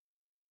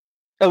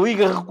 A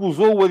Liga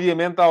recusou o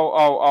adiamento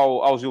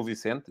ao Gil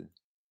Vicente?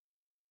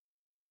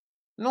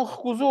 Não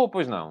recusou,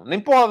 pois não. Nem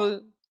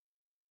pode.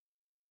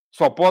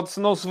 Só pode se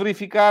não se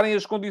verificarem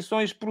as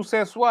condições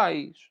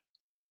processuais.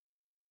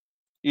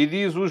 E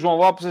diz o João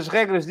Lopes, as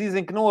regras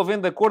dizem que não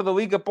havendo acordo, a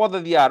Liga pode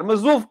adiar.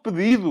 Mas houve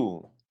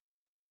pedido.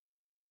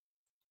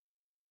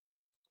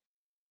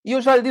 E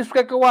eu já lhe disse o que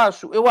é que eu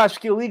acho. Eu acho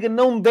que a Liga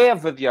não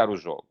deve adiar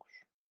os jogos.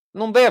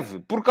 Não deve.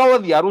 Porque ao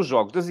adiar os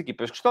jogos das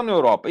equipas que estão na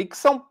Europa e que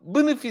são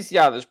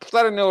beneficiadas por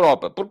estarem na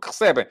Europa porque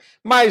recebem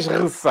mais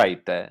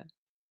receita,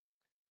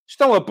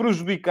 estão a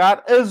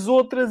prejudicar as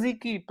outras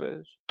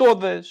equipas.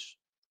 Todas.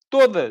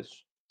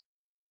 Todas.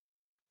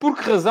 Por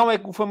que razão é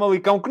que o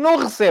Famalicão, que não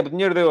recebe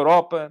dinheiro da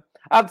Europa,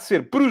 há de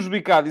ser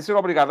prejudicado e ser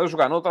obrigado a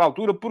jogar noutra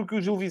altura porque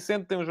o Gil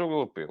Vicente tem um jogo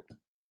europeu?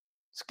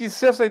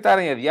 Se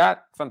aceitarem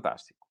adiar,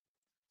 fantástico.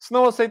 Se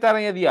não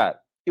aceitarem adiar,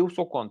 eu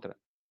sou contra.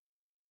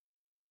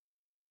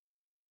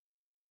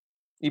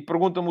 E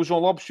pergunta-me o João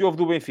Lopes se houve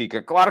do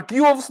Benfica. Claro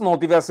que houve. Se não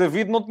tivesse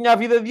havido, não tinha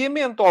havido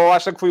adiamento. Ou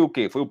acha que foi o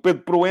quê? Foi o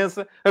Pedro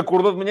Proença,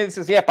 acordou de manhã e disse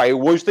assim,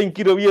 eu hoje tenho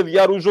que ir ali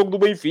adiar o jogo do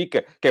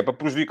Benfica, que é para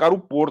prejudicar o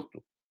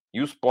Porto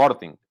e o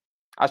Sporting.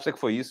 Acha que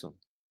foi isso?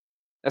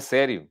 A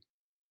sério?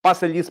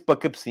 Passa-lhe isso para a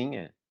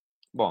cabecinha?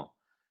 Bom,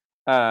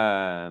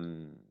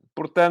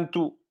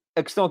 portanto,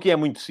 a questão aqui é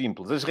muito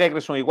simples. As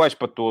regras são iguais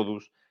para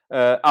todos.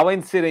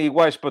 Além de serem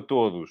iguais para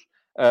todos,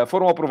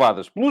 foram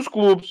aprovadas pelos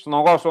clubes. Se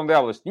não gostam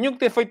delas, tinham que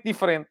ter feito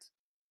diferente.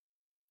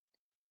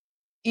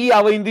 E,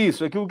 além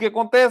disso, aquilo que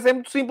acontece é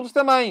muito simples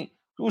também.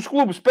 Os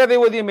clubes pedem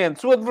o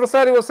adiamento. Se o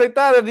adversário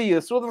aceitar, adia.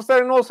 Se o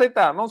adversário não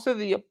aceitar, não se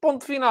adia.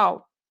 Ponto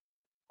final.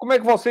 Como é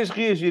que vocês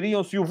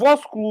reagiriam se o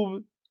vosso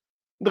clube,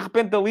 de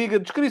repente, a Liga,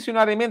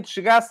 discricionariamente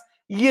chegasse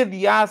e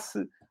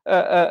adiasse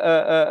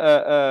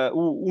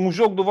um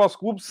jogo do vosso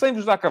clube sem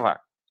vos dar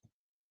cavaco?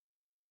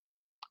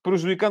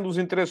 Prejudicando os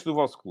interesses do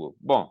vosso clube.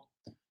 Bom,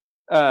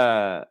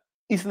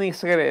 isso nem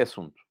sequer é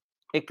assunto.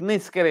 É que nem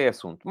sequer é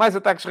assunto. Mais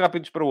ataques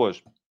rápidos para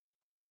hoje.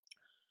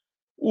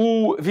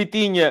 O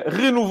Vitinha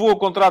renovou o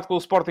contrato com o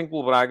Sporting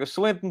Clube Braga.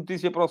 Excelente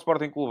notícia para o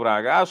Sporting Clube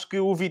Braga. Acho que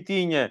o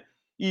Vitinha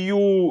e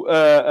o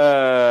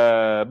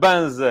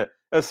Banza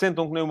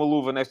assentam que nem uma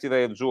luva nesta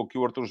ideia de jogo que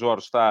o Arthur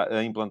Jorge está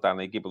a implantar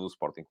na equipa do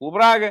Sporting Clube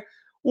Braga.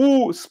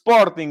 O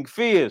Sporting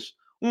fez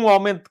um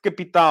aumento de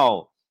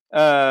capital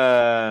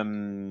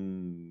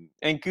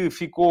em que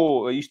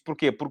ficou... Isto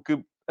porquê? Porque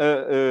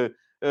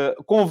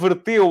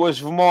converteu as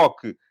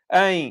VMOC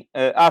em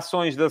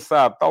ações da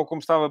SAD, tal como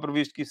estava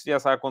previsto que isso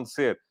viesse a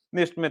acontecer.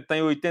 Neste momento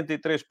tem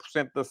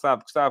 83% da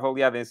SAD, que está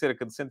avaliada em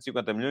cerca de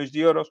 150 milhões de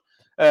euros.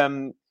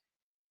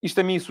 Isto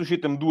a mim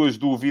suscita-me duas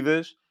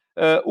dúvidas.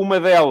 Uma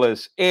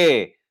delas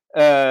é...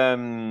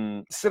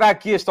 será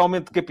que este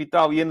aumento de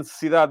capital e a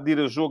necessidade de ir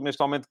a jogo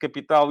neste aumento de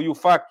capital e o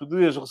facto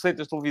de as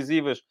receitas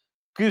televisivas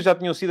que já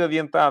tinham sido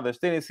adiantadas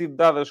terem sido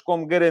dadas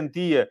como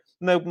garantia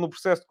no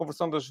processo de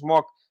conversão das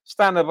VMOC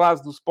está na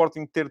base do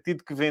Sporting ter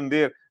tido que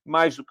vender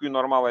mais do que o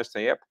normal esta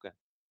época?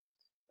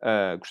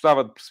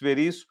 Gostava de perceber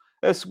isso.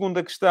 A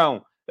segunda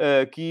questão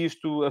que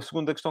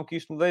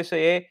isto me deixa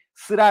é: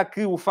 será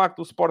que o facto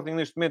do Sporting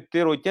neste momento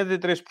ter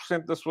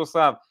 83% da sua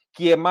SAD,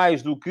 que é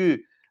mais do que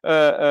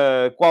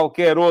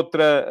qualquer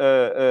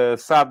outra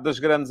SAD das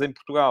grandes em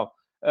Portugal,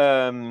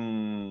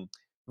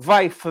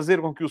 vai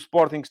fazer com que o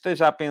Sporting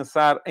esteja a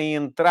pensar em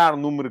entrar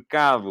no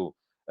mercado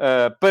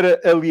para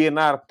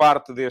alienar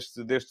parte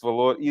deste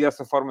valor e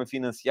dessa forma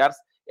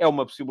financiar-se? É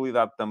uma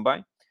possibilidade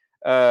também.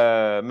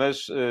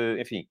 Mas,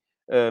 enfim,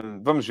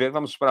 vamos ver,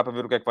 vamos esperar para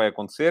ver o que é que vai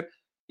acontecer.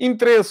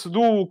 Interesse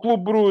do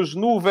Clube Bruges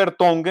no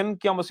Vertonghen,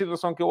 que é uma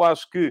situação que eu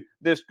acho que,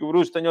 desde que o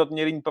Bruges tenha o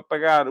dinheirinho para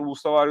pagar o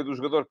salário do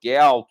jogador, que é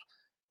alto,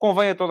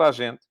 convém a toda a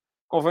gente.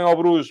 Convém ao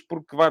Bruges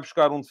porque vai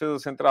buscar um defesa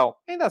central,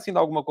 ainda assim de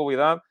alguma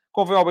qualidade.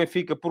 Convém ao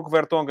Benfica porque o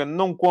Vertonghen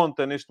não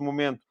conta neste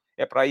momento,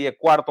 é para aí a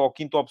quarta ou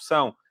quinta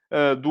opção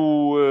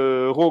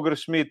do Roger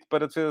Schmidt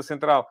para defesa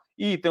central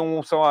e tem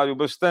um salário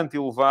bastante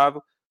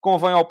elevado.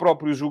 Convém ao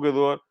próprio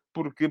jogador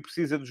porque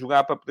precisa de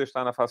jogar para poder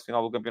estar na fase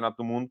final do Campeonato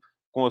do Mundo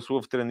com a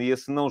sua veterania.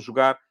 Se não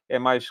jogar,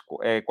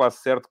 é quase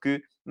certo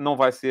que não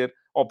vai ser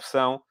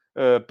opção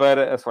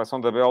para a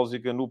seleção da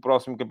Bélgica no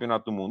próximo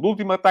Campeonato do Mundo.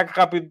 Último ataque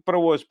rápido para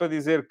hoje, para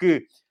dizer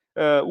que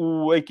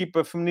a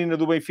equipa feminina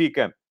do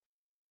Benfica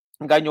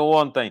ganhou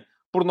ontem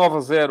por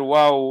 9-0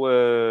 ao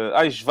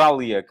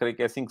Aisvália, creio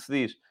que é assim que se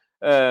diz,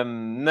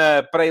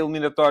 na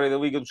pré-eliminatória da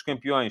Liga dos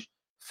Campeões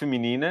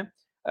feminina.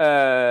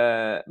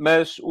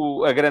 Mas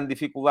a grande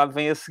dificuldade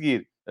vem a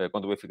seguir,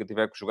 quando o Benfica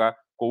tiver que jogar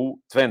com o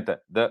Twente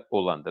da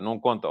Holanda. Não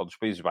conta, ou dos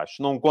Países Baixos.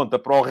 Não conta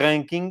para o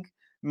ranking,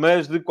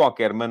 mas, de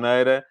qualquer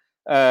maneira,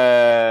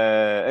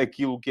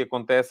 aquilo que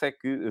acontece é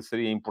que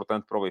seria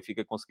importante para o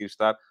Benfica conseguir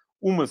estar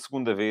uma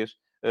segunda vez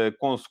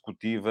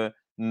consecutiva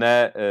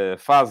na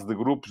fase de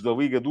grupos da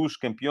Liga dos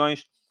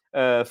Campeões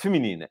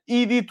feminina.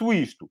 E, dito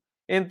isto,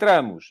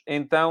 entramos,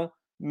 então,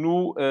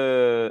 no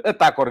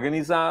ataque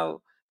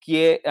organizado, que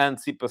é a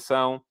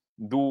antecipação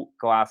do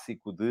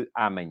clássico de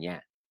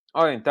amanhã.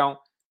 Ora, então,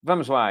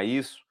 vamos lá a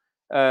isso.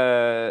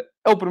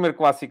 É o primeiro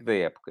clássico da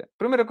época. A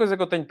primeira coisa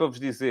que eu tenho para vos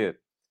dizer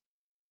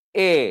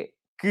é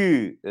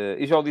que,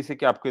 e já o disse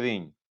aqui há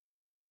bocadinho,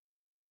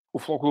 o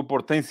Futebol Clube do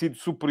Porto tem sido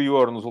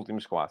superior nos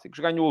últimos clássicos.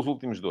 Ganhou os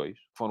últimos dois.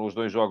 Foram os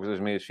 2 jogos das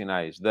meias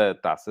finais da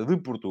Taça de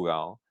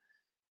Portugal.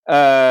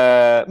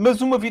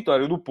 Mas uma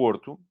vitória do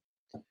Porto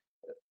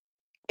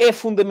é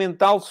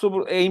fundamental,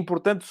 é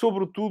importante,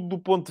 sobretudo do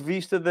ponto de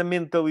vista da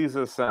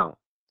mentalização.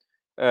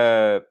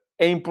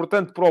 É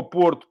importante para o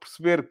Porto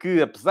perceber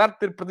que, apesar de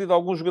ter perdido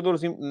alguns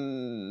jogadores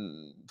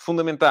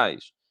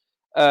fundamentais,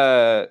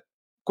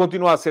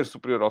 continua a ser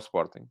superior ao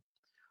Sporting.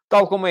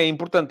 Tal como é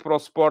importante para o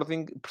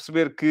Sporting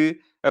perceber que,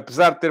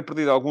 apesar de ter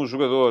perdido alguns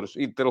jogadores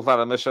e de ter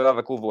levado a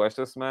machadada que levou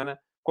esta semana,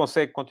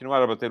 consegue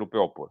continuar a bater o pé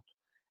ao Porto.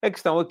 A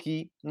questão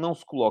aqui não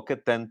se coloca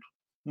tanto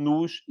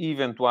nos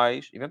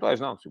eventuais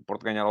não, se o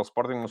Porto ganhar ao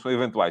Sporting não são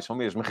eventuais, são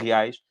mesmo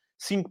reais,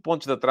 5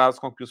 pontos de atraso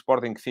com que o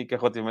Sporting fica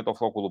relativamente ao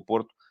Futebol Clube do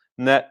Porto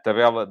na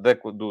tabela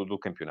do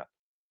campeonato.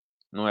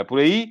 Não é por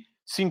aí.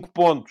 5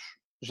 pontos,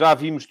 já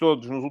vimos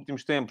todos nos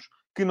últimos tempos,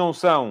 que não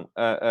são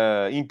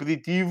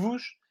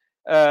impeditivos,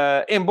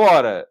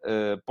 embora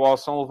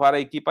possam levar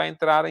a equipa a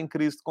entrar em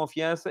crise de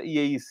confiança e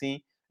aí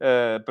sim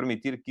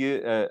permitir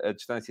que a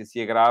distância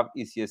se agrave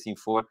e, se assim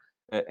for,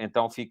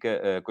 então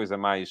fica a coisa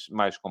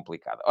mais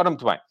complicada. Ora,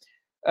 muito bem.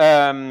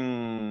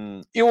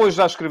 Eu hoje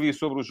já escrevi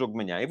sobre o jogo de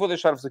manhã. Eu vou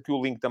deixar-vos aqui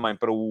o link também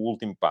para o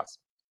último passo.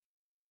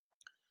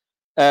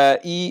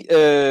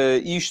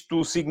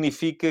 Isto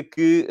significa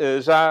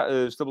que já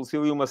estabeleci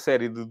ali uma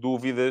série de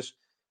dúvidas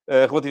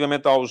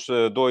relativamente aos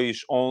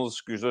 2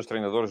 11 que os 2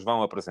 treinadores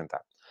vão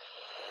apresentar.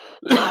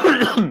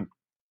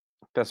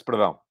 Peço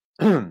perdão.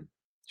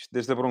 Isto,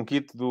 desde a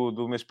bronquite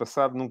do mês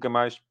passado, nunca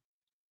mais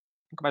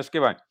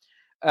fiquei bem.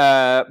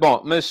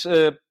 Bom, mas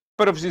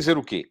para vos dizer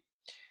o quê?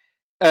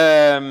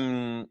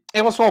 Em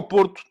relação ao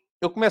Porto,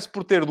 eu começo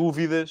por ter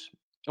dúvidas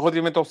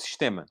relativamente ao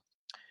sistema.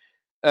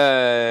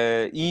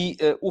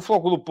 O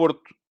Futebol do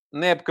Porto,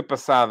 na época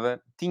passada,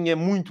 tinha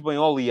muito bem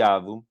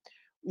oleado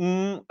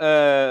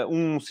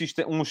um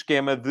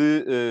esquema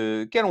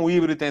que era um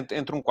híbrido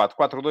entre um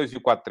 4-4-2 e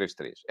o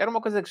 4-3-3. Era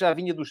uma coisa que já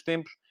vinha dos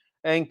tempos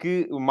em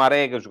que o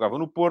Marega jogava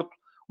no Porto,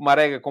 o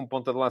Marega, como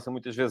ponta de lança,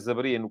 muitas vezes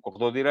abria no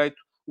corredor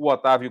direito, o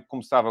Otávio, que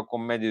começava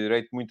como médio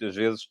direito, muitas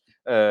vezes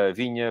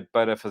vinha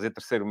para fazer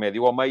terceiro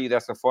médio ao meio, e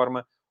dessa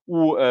forma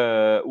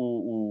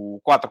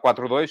o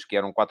 4-4-2, que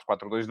era um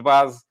 4-4-2 de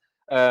base,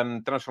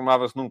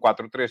 transformava-se num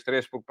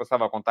 4-3-3, porque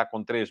passava a contar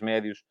com 3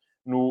 médios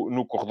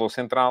no corredor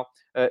central,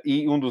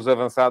 e um dos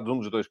avançados, um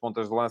dos 2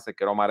 pontas de lança,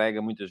 que era o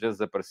Marega, muitas vezes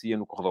aparecia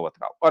no corredor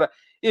lateral. Ora,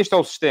 este é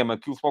o sistema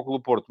que o Futebol Clube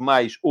do Porto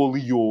mais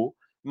oleou,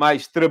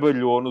 mais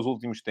trabalhou nos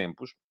últimos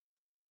tempos,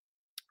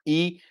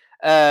 e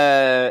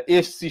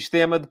este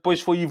sistema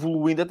depois foi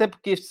evoluindo, até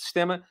porque este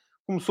sistema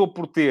começou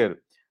por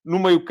ter, no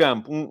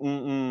meio-campo,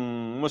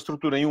 uma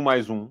estrutura em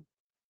 1+1,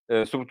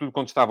 sobretudo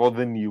quando estava o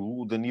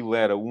Danilo. O Danilo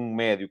era um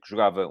médio que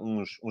jogava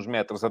uns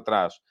metros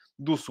atrás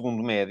do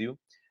segundo médio,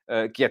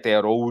 que até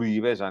era o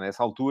Uribe, já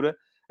nessa altura,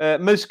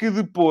 mas que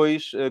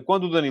depois,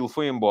 quando o Danilo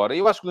foi embora,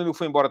 eu acho que o Danilo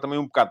foi embora também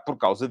um bocado por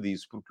causa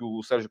disso, porque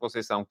o Sérgio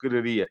Conceição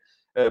quereria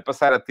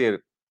passar a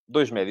ter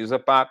 2 médios a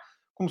par.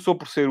 Começou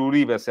por ser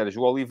Uribe,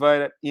 Sérgio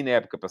Oliveira, e na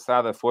época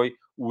passada foi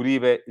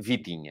Uribe,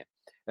 Vitinha.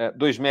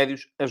 2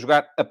 médios a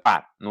jogar a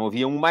par. Não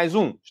havia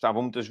 1+1.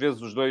 Estavam muitas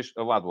vezes os 2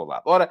 lado a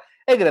lado. Ora,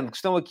 a grande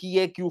questão aqui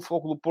é que o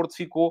Futebol do Porto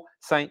ficou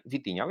sem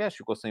Vitinha. Aliás,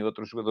 ficou sem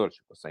outros jogadores.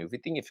 Ficou sem o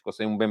Vitinha, ficou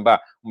sem o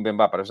Mbemba. O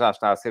Mbemba, para já,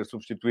 está a ser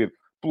substituído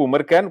pelo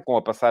Marcano, com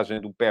a passagem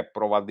do Pepe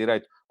para o lado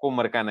direito, com o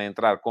Marcano a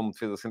entrar como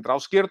defesa central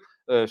esquerdo.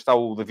 Está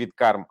o David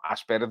Carmo à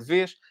espera de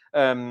vez.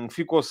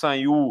 Ficou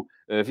sem o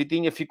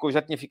Vitinha.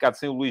 Já tinha ficado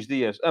sem o Luís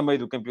Dias a meio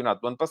do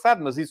campeonato do ano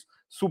passado, mas isso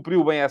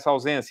supriu bem essa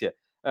ausência.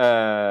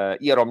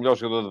 E era o melhor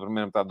jogador da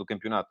primeira metade do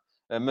campeonato.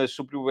 Mas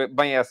supriu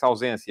bem essa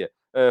ausência,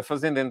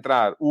 fazendo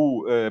entrar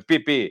o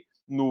PP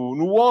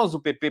no 11.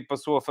 O PP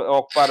passou a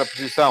ocupar a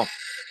posição...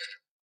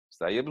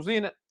 Está aí a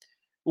buzina.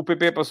 O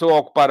PP passou a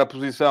ocupar a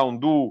posição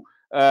do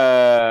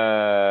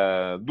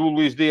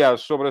Luís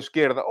Dias sobre a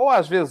esquerda, ou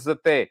às vezes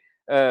até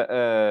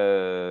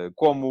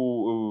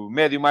como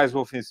médio mais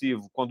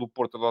ofensivo, quando o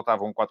Porto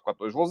adotava um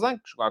 4-4-2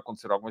 losango, que chegou a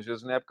acontecer algumas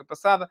vezes na época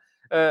passada,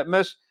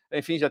 mas,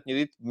 enfim, já tinha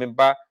dito,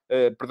 Mbemba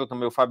perdeu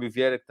também o Fábio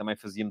Vieira, que também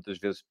fazia muitas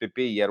vezes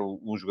PP, e era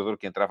um jogador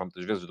que entrava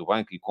muitas vezes do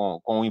banco e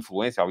com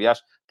influência.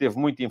 Aliás, teve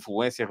muita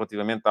influência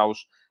relativamente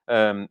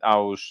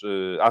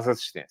às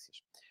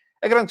assistências.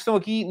 A grande questão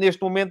aqui,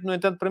 neste momento, no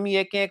entanto, para mim,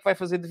 é quem é que vai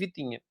fazer de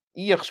Vitinha.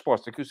 E a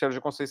resposta que o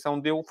Sérgio Conceição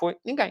deu foi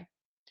ninguém.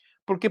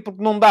 Porquê?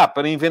 Porque não dá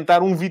para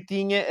inventar um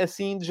Vitinha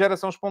assim de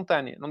geração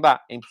espontânea. Não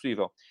dá, é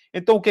impossível.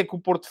 Então o que é que o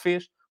Porto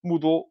fez?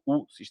 Mudou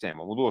o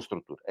sistema, mudou a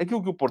estrutura.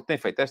 Aquilo que o Porto tem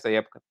feito esta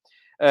época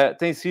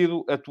tem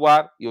sido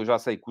atuar, e eu já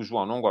sei que o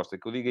João não gosta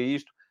que eu diga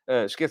isto,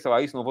 esqueça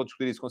lá isso, não vou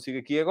discutir isso consigo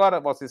aqui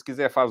agora. Você, se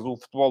quiser, faz o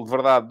futebol de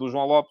verdade do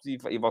João Lopes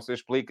e você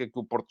explica que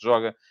o Porto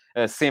joga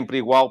sempre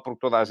igual, porque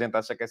toda a gente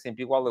acha que é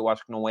sempre igual. Eu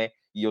acho que não é,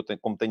 e eu,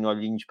 como tenho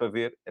olhinhos para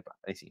ver, epá,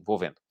 assim, vou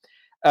vendo.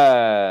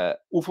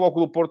 O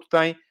Flóculo do Porto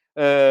tem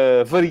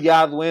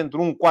variado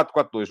entre um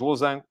 4-4-2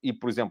 losango e,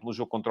 por exemplo, no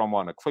jogo contra o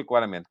Mónaco, foi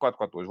claramente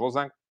 4-4-2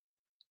 losango,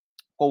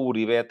 com o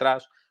Uribe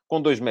atrás,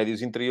 com dois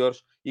médios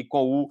interiores e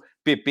com o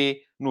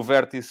PP no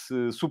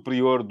vértice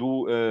superior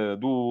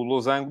do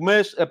losango.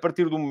 Mas, a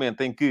partir do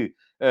momento em que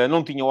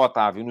não tinha o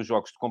Otávio nos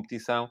jogos de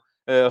competição,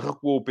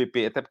 recuou o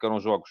PP, até porque eram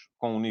jogos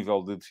com um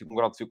grau de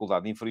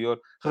dificuldade inferior,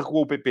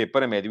 recuou o PP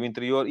para médio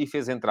interior e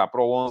fez entrar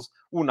para o 11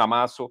 o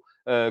Namasso,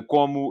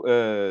 como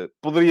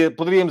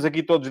poderíamos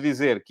aqui todos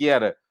dizer que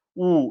era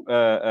o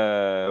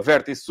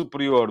vértice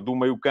superior do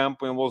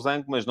meio-campo em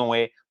losango, mas não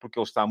é, porque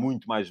ele está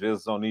muito mais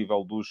vezes ao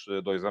nível dos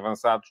dois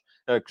avançados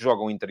que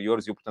jogam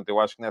interiores, e, portanto,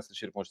 eu acho que nessas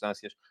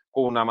circunstâncias,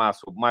 com o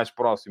Namasso mais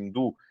próximo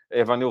do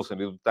Evanilson e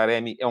do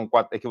Taremi, é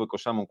aquilo que eu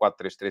chamo um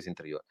 4-3-3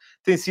 interior.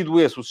 Tem sido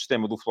esse o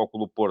sistema do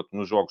Flóculo do Porto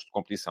nos jogos de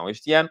competição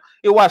este ano.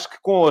 Eu acho que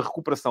com a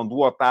recuperação do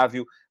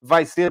Otávio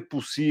vai ser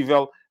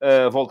possível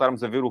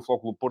voltarmos a ver o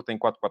Flóculo do Porto em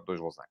 4-4-2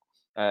 losango.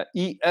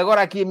 E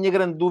agora aqui a minha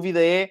grande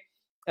dúvida é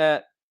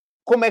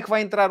como é que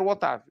vai entrar o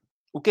Otávio?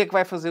 O que é que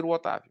vai fazer o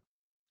Otávio?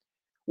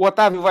 O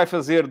Otávio vai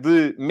fazer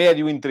de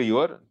médio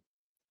interior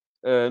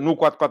no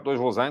 4-4-2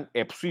 losango.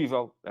 É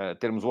possível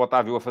termos o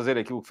Otávio a fazer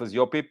aquilo que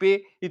fazia o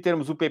PP e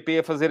termos o PP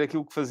a fazer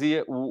aquilo que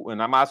fazia o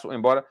Namasso,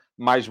 embora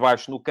mais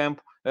baixo no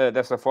campo,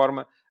 dessa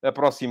forma,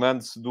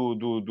 aproximando-se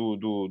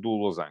do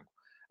losango.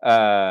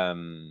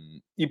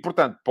 E,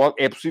 portanto,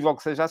 é possível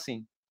que seja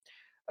assim.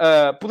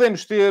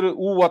 Podemos ter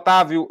o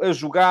Otávio a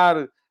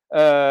jogar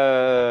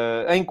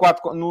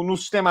no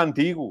sistema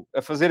antigo,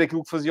 a fazer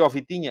aquilo que fazia o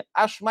Vitinha.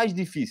 Acho mais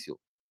difícil.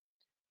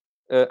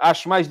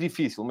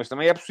 Mas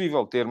também é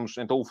possível termos,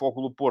 então, o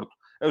Flóculo do Porto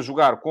a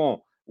jogar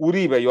com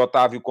Uribe e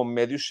Otávio como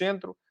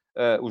médio-centro,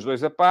 os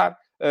dois a par.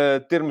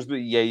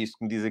 E é isso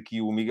que me diz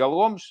aqui o Miguel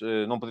Gomes,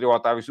 não poderia o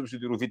Otávio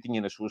substituir o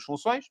Vitinha nas suas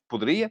funções?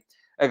 Poderia.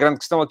 A grande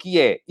questão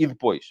aqui é, e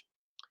depois?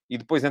 E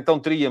depois, então,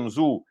 teríamos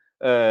o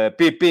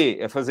PP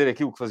a fazer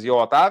aquilo que fazia o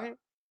Otávio?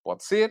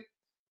 Pode ser.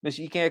 Mas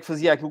e quem é que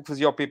fazia aquilo que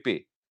fazia o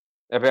PP?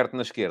 Aberto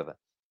na esquerda.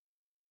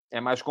 É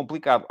mais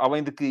complicado.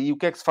 Além de que, e o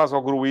que é que se faz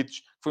ao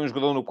Gruitch, que foi um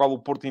jogador no qual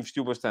o Porto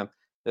investiu bastante?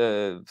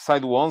 Sai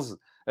do 11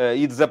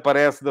 e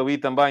desaparece dali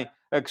também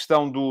a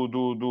questão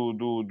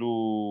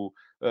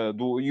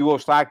e o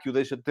Eustáquio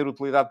deixa de ter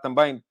utilidade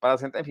também para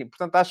a... Enfim,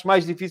 portanto, acho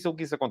mais difícil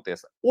que isso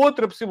aconteça.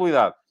 Outra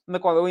possibilidade, na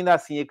qual eu ainda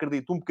assim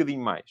acredito um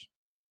bocadinho mais,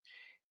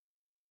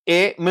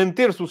 é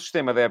manter-se o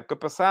sistema da época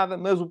passada,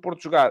 mas o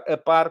Porto jogar a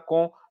par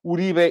com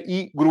Uribe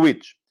e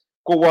Gruitch.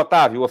 Com o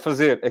Otávio a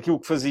fazer aquilo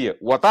que fazia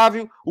o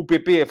Otávio, o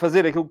PP a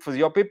fazer aquilo que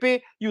fazia o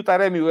PP e o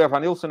Taremi e o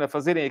Evanilson a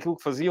fazerem aquilo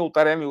que faziam o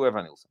Taremi e o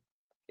Evanilson.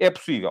 É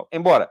possível.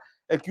 Embora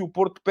aqui o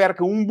Porto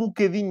perca um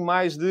bocadinho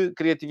mais de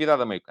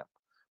criatividade a meio campo.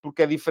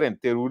 Porque é diferente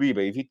ter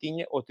Uribe e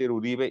Vitinha ou ter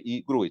Uribe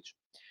e Gruitch.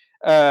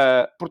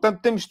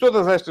 Portanto, temos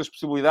todas estas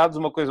possibilidades.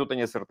 Uma coisa eu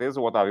tenho a certeza,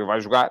 o Otávio vai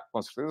jogar,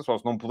 com certeza, só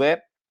se não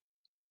puder.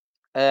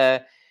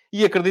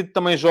 E acredito que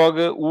também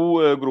joga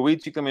o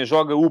Gruitch e também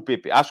joga o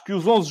PP. Acho que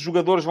os 11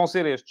 jogadores vão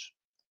ser estes.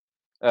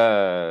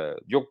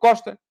 Diogo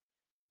Costa,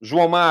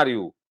 João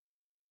Mário,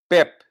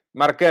 Pepe,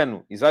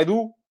 Marcano e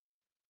Zaidu,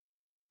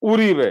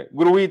 Uribe,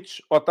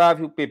 Gruitch,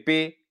 Otávio,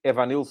 PP,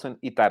 Evanilson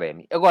e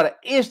Taremi. Agora,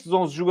 estes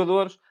 11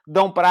 jogadores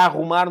dão para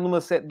arrumar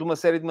de uma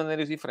série de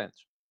maneiras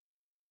diferentes.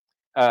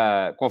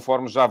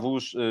 Conforme já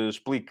vos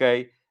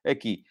expliquei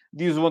aqui.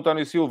 Diz o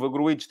António Silva,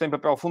 Gruitch tem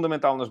papel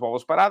fundamental nas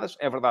bolas paradas.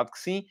 É verdade que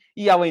sim.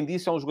 E, além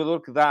disso, é um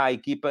jogador que dá à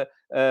equipa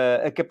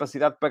a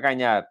capacidade para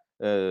ganhar,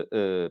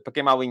 para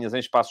queimar linhas em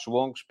espaços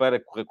longos, para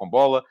correr com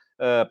bola,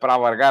 para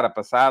alargar a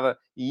passada.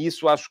 E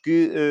isso acho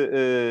que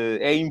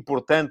é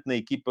importante na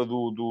equipa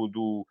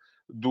do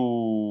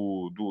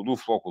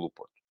Flóculo do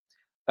Porto.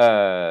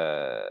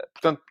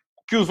 Portanto,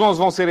 que os 11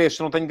 vão ser estes,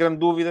 não tenho grande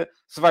dúvida.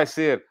 Se vai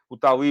ser o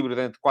tal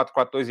híbrido entre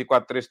 4-4-2 e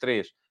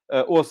 4-3-3,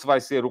 ou se vai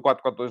ser o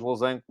 4-4-2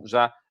 losango,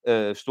 já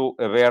estou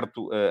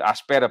aberto à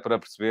espera para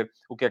perceber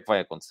o que é que vai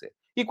acontecer.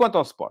 E quanto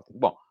ao Sporting?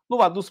 Bom, no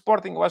lado do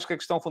Sporting, eu acho que a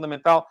questão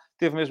fundamental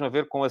teve mesmo a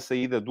ver com a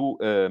saída do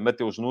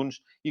Mateus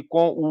Nunes e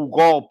com o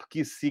golpe que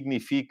isso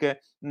significa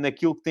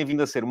naquilo que tem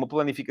vindo a ser uma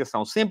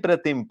planificação sempre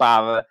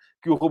atempada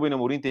que o Ruben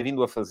Amorim tem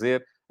vindo a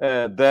fazer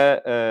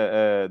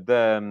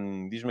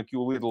diz-me aqui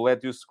o Lidl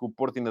Letius que o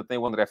Porto ainda tem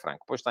o André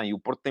Franco. Pois tem, e o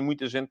Porto tem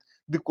muita gente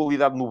de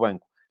qualidade no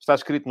banco. Está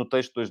escrito no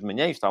texto de hoje de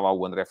manhã, e está lá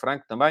o André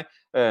Franco também.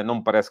 Não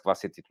me parece que vá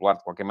ser titular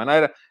de qualquer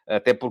maneira,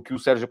 até porque o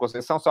Sérgio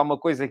Conceição, só uma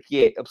coisa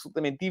que é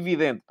absolutamente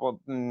evidente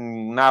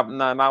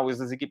na análise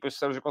das equipas de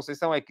Sérgio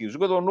Conceição, é que o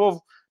jogador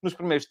novo, nos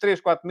primeiros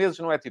 3, 4 meses,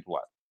 não é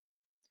titular.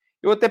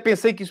 Eu até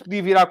pensei que isso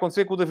podia vir a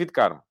acontecer com o David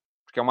Carmo,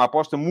 porque é uma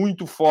aposta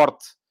muito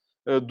forte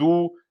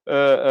do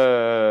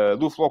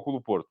do Flóculo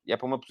do Porto. E é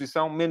para uma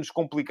posição menos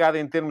complicada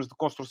em termos de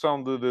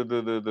construção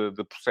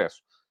de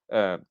processo,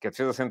 que é a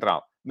defesa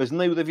central. Mas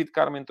nem o David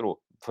Carmo entrou.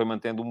 Foi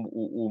mantendo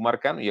o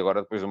Marcano, e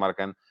agora, depois do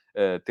Marcano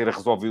ter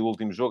resolvido o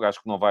último jogo,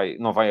 acho que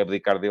não vai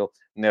abdicar dele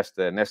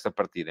nesta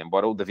partida,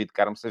 embora o David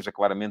Carmo seja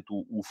claramente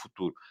o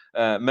futuro.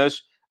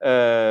 Mas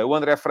o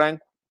André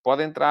Franco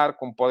pode entrar,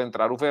 como pode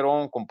entrar o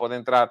Verón, como pode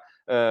entrar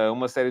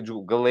uma série de...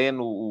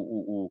 Galeno,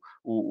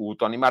 o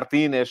Tony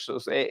Martínez.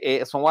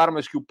 São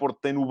armas que o Porto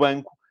tem no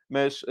banco,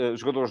 mas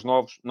jogadores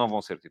novos não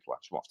vão ser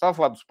titulares. Bom, estava a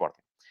falar do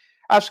Sporting.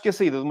 Acho que a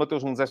saída do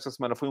Mateus Nunes esta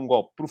semana foi um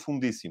golpe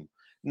profundíssimo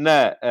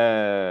na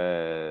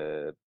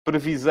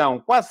previsão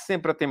quase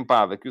sempre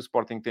atempada que o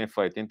Sporting tem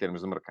feito em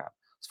termos de mercado.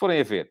 Se forem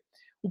a ver,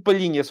 o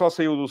Palhinha só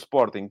saiu do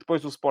Sporting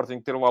depois do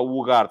Sporting ter lá o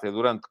Ugarte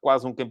durante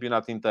quase um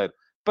campeonato inteiro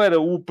para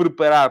o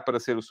preparar para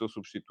ser o seu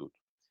substituto.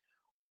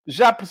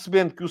 Já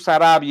percebendo que o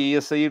Sarabia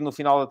ia sair no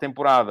final da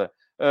temporada,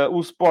 o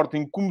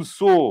Sporting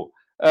começou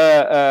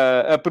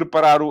a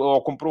preparar,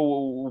 ou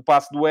comprou o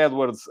passe do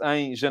Edwards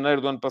em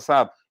janeiro do ano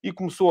passado e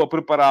começou a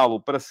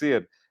prepará-lo para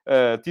ser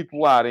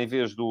titular em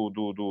vez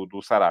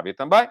do Sarabia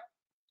também.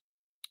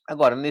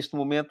 Agora, neste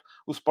momento,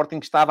 o Sporting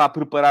estava a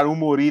preparar o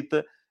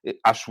Morita,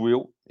 acho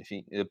eu,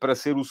 enfim, para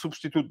ser o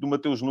substituto do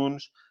Mateus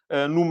Nunes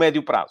no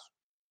médio prazo.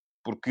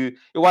 Porque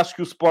eu acho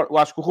que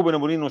o Ruben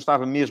Amorim não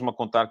estava mesmo a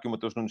contar que o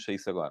Mateus Nunes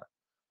saísse agora.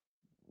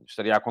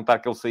 Estaria a contar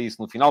que ele saísse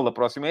no final da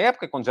próxima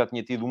época, quando já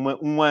tinha tido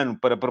um ano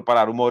para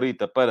preparar o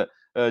Morita para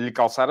lhe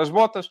calçar as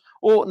botas,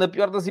 ou, na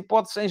pior das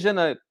hipóteses, em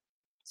janeiro.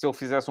 Se ele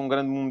fizesse um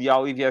grande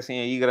Mundial e viessem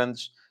aí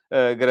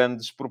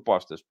grandes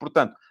propostas.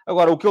 Portanto,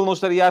 agora, o que ele não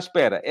estaria à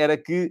espera era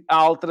que a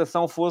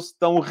alteração fosse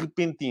tão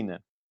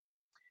repentina.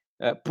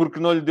 Porque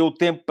não lhe deu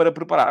tempo para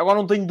preparar. Agora,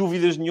 não tenho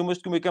dúvidas nenhumas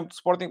de que o meio campo do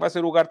Sporting vai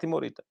ser o Ugarte e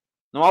Morita.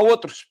 Não há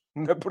outros.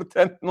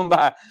 Portanto, não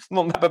dá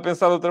para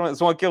pensar de outra maneira.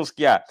 São aqueles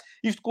que há.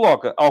 Isto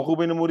coloca ao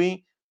Ruben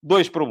Amorim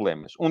dois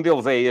problemas. Um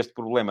deles é este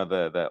problema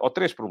ou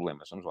três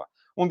problemas, vamos lá.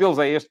 Um deles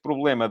é este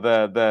problema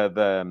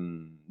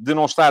de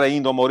não estar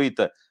ainda o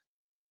Morita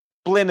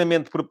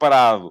plenamente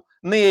preparado,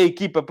 nem a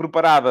equipa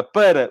preparada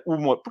para o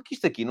Morita. Porque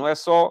isto aqui não é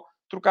só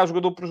trocar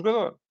jogador por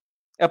jogador.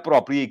 A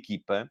própria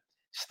equipa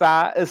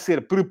está a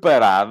ser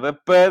preparada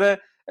para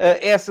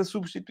essa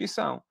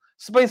substituição.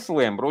 Se bem se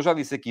lembra, eu já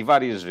disse aqui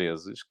várias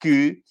vezes,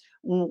 que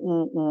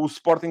o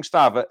Sporting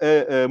estava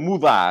a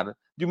mudar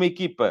de uma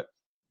equipa,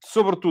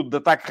 sobretudo de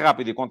ataque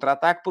rápido e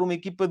contra-ataque, para uma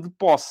equipa de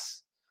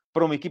posse.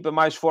 Para uma equipa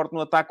mais forte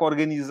no ataque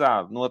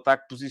organizado, no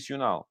ataque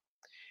posicional.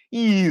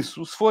 E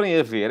isso, se forem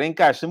a ver,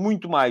 encaixa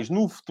muito mais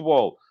no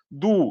futebol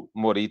do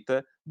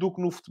Morita do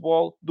que no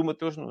futebol do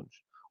Mateus Nunes.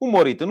 O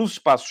Morita, nos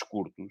espaços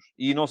curtos,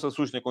 e não se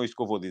assustem com isto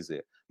que eu vou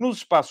dizer, nos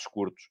espaços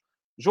curtos,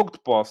 jogo de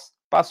posse,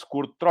 passo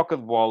curto, troca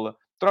de bola,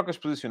 trocas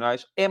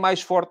posicionais, é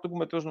mais forte do que o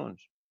Mateus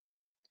Nunes.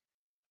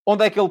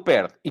 Onde é que ele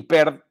perde? E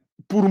perde,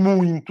 por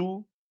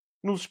muito,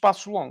 nos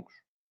espaços longos.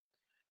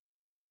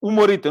 O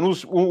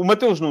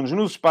Mateus Nunes,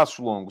 nos espaços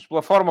longos,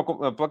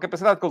 pela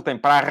capacidade que ele tem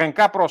para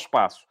arrancar para o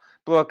espaço,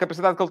 pela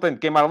capacidade que ele tem de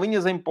queimar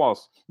linhas em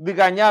posse, de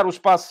ganhar o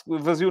espaço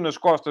vazio nas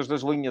costas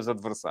das linhas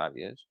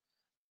adversárias,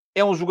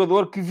 é um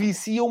jogador que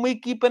vicia uma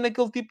equipa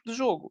naquele tipo de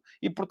jogo.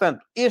 E,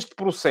 portanto, este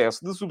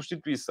processo de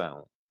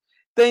substituição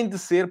tem de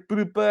ser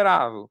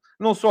preparado.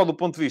 Não só do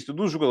ponto de vista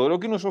do jogador. Eu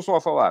aqui não estou só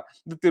a falar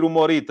de ter o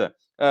Morita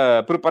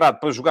preparado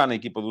para jogar na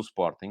equipa do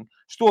Sporting.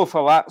 Estou a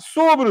falar,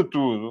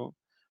 sobretudo,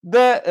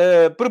 da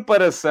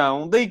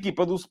preparação da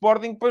equipa do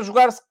Sporting para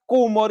jogar-se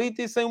com o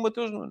Morita e sem o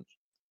Mateus Nunes.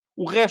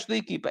 O resto da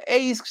equipa. É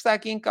isso que está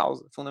aqui em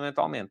causa,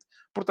 fundamentalmente.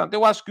 Portanto,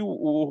 eu acho que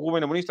o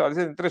Ruben Amorim estava a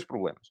dizer tem três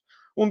problemas.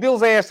 Um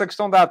deles é esta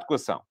questão da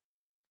adequação.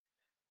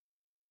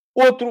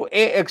 Outro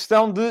é a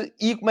questão de,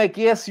 e como é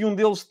que é se um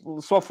deles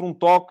sofre um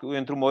toque,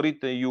 entre o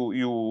Morita e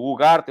o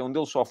Ugarte, um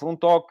deles sofre um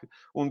toque,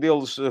 um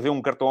deles vê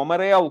um cartão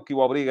amarelo que o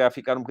obriga a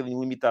ficar um bocadinho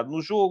limitado no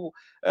jogo.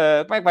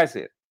 Como é que vai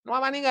ser? Não há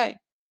mais ninguém.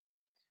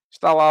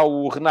 Está lá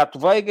o Renato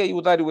Veiga e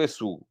o Dário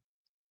Essugo.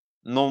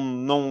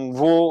 Não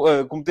vou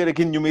cometer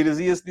aqui nenhuma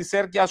heresia se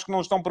disser que acho que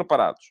não estão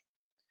preparados.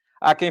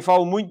 Há quem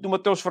fale muito do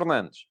Mateus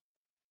Fernandes.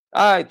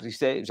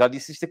 Já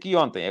disse isto aqui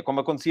ontem. É como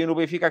acontecia no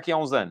Benfica aqui há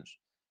uns anos.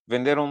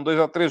 Venderam 2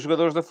 ou 3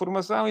 jogadores da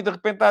formação e de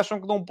repente acham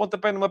que dão um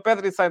pontapé numa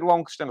pedra e sai de lá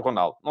um Cristiano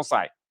Ronaldo. Não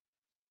sai.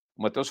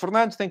 O Mateus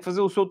Fernandes tem que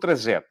fazer o seu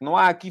trajeto. Não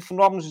há aqui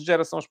fenómenos de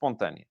geração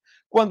espontânea.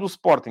 Quando o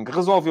Sporting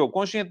resolveu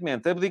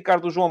conscientemente abdicar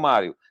do João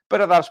Mário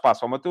para dar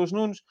espaço ao Mateus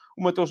Nunes,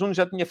 o Mateus Nunes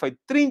já tinha feito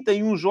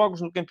 31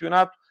 jogos no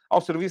campeonato ao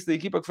serviço da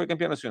equipa que foi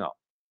campeã nacional.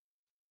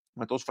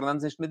 O Mateus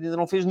Fernandes neste momento ainda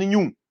não fez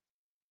nenhum.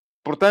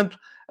 Portanto,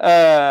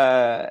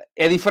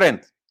 é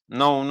diferente.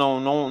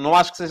 Não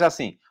acho que seja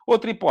assim.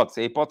 Outra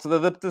hipótese é a hipótese da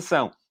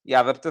adaptação. E a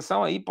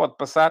adaptação aí pode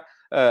passar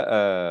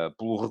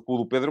pelo recuo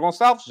do Pedro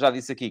Gonçalves. Já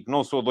disse aqui que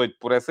não sou doido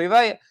por essa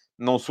ideia.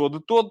 Não sou de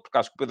todo, porque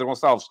acho que o Pedro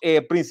Gonçalves é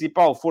a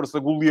principal força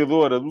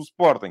goleadora do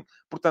Sporting.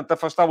 Portanto,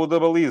 afastá-lo da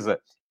baliza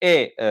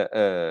é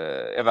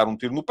dar um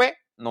tiro no pé.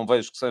 Não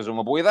vejo que seja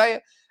uma boa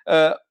ideia.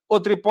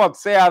 Outra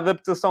hipótese é a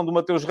adaptação do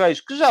Mateus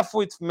Reis, que já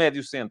foi de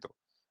médio centro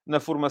na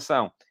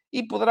formação,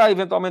 e poderá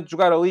eventualmente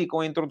jogar ali com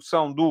a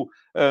introdução do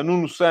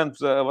Nuno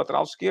Santos a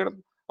lateral esquerdo,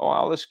 ou a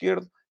ala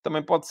esquerdo,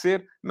 também pode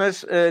ser,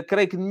 mas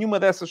creio que nenhuma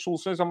dessas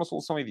soluções é uma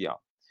solução ideal.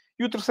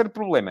 E o terceiro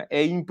problema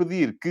é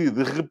impedir que,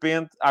 de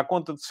repente, à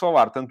conta de se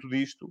falar tanto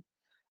disto,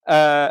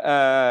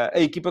 a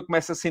equipa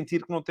começa a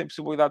sentir que não tem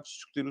possibilidade de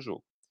discutir o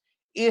jogo.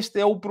 Este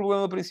é o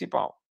problema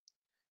principal.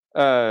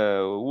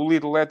 O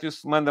Little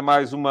Lettuce manda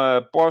mais uma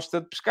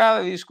aposta de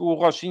pescada, diz que o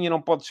Rochinha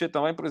não pode descer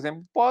também, por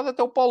exemplo. Pode,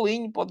 até o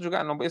Paulinho pode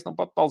jogar, não, esse não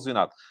pode estar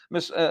lesionado.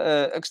 Mas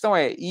a questão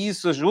é, e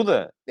isso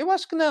ajuda? Eu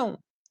acho que não.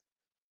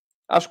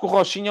 Acho que o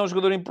Rochinha é um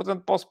jogador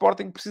importante para o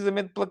Sporting,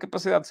 precisamente pela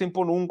capacidade de se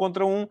impor no 1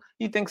 contra 1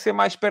 e tem que ser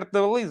mais perto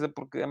da baliza,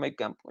 porque a meio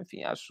campo,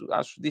 enfim,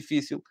 acho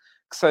difícil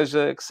que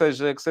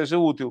seja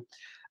útil.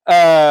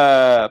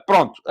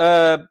 Pronto.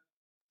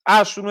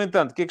 Acho, no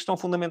entanto, que a questão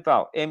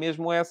fundamental é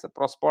mesmo essa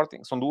para o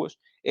Sporting, são duas,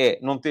 é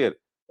não ter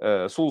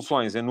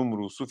soluções em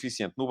número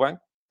suficiente no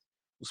banco.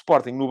 O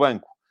Sporting no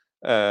banco,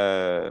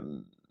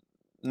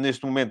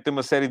 neste momento, tem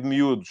uma série de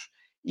miúdos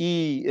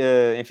e,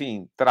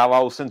 enfim, terá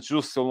lá o Santos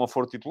Justo se ele não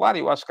for titular, e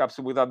eu acho que há a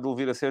possibilidade de ele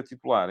vir a ser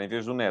titular, em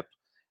vez do Neto,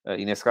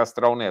 e nesse caso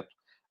terá o Neto.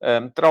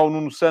 Terá o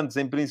Nuno Santos,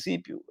 em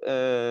princípio,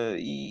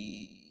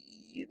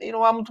 e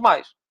não há muito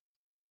mais.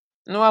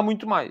 Não há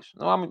muito mais.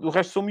 O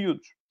resto são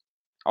miúdos.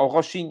 Há o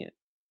Rochinha.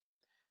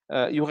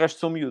 E o resto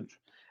são miúdos.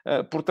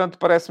 Portanto,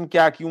 parece-me que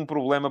há aqui um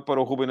problema para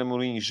o Ruben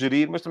Amorim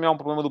gerir, mas também há um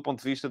problema do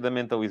ponto de vista da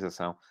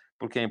mentalização,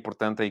 porque é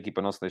importante a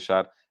equipa não se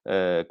deixar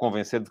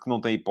convencer de que não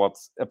tem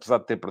hipótese, apesar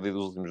de ter perdido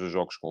os últimos 2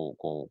 jogos com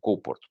o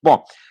Porto.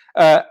 Bom,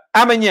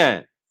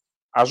 amanhã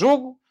há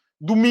jogo.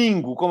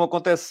 Domingo, como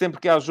acontece sempre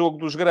que há jogo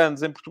dos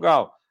grandes em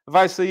Portugal,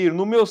 vai sair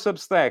no meu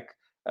Substack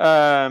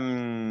a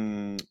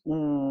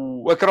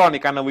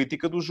crónica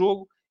analítica do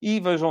jogo. E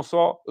vejam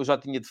só, eu já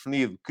tinha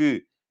definido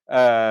que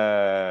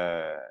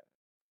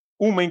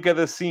uma em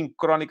cada 5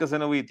 crónicas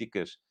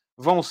analíticas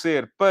vão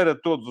ser para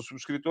todos os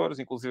subscritores,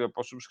 inclusive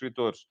para os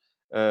subscritores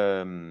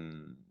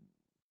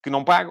que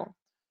não pagam.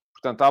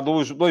 Portanto, há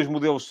dois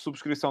modelos de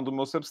subscrição do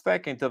meu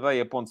Substack, em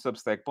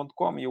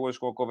tadeia.substack.com, e eu hoje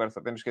com a conversa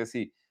até me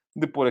esqueci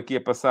de pôr aqui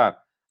a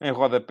passar em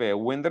rodapé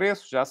o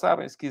endereço, já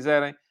sabem, se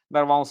quiserem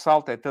dar lá um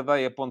salto, é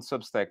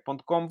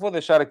tadeia.substack.com. Vou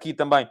deixar aqui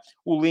também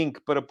o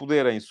link para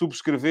poderem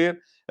subscrever,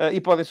 e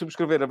podem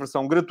subscrever a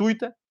versão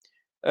gratuita.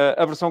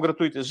 A versão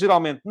gratuita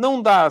geralmente não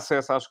dá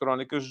acesso às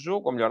crónicas de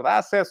jogo, ou melhor, dá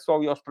acesso só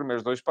aos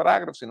primeiros 2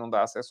 parágrafos e não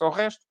dá acesso ao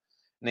resto,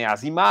 nem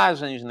às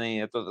imagens,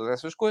 nem a todas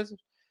essas coisas.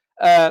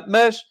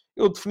 Mas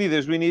eu defini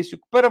desde o início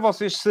que para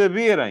vocês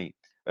saberem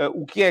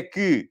o que é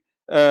que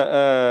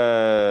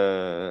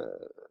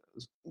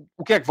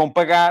o que é que vão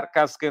pagar,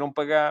 caso queiram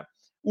pagar,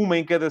 uma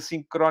em cada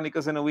 5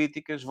 crónicas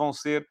analíticas vão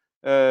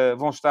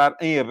estar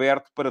em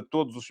aberto para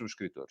todos os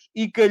subscritores.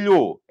 E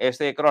calhou,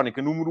 esta é a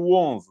crónica número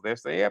 11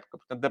 desta época,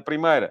 portanto, a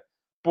primeira,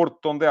 Porto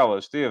Tondela,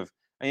 esteve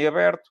em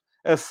aberto.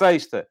 A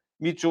sexta,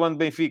 Midtjylland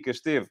Benfica,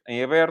 esteve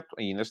em aberto,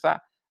 ainda está.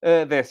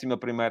 A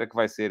 11ª, que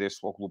vai ser este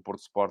Futebol Clube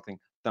Porto-Sporting,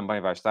 também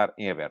vai estar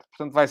em aberto.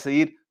 Portanto, vai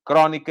sair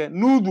crónica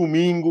no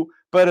domingo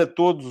para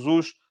todos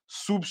os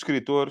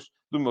subscritores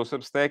do meu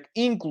Substack,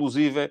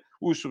 inclusive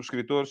os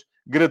subscritores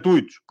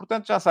gratuitos.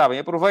 Portanto, já sabem,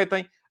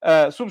 aproveitem,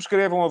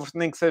 subscrevam,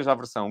 nem que seja a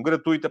versão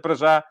gratuita. Para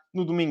já,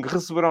 no domingo,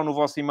 receberão no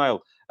vosso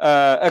e-mail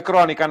a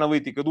crónica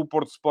analítica do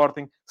Porto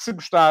Sporting. Se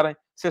gostarem,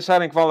 se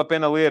acharem que vale a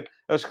pena ler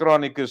as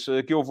crónicas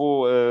que eu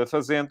vou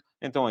fazendo,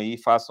 então aí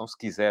façam, se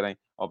quiserem,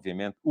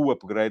 obviamente, o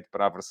upgrade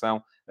para a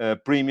versão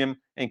premium,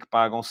 em que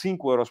pagam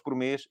 5 € por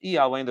mês e,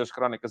 além das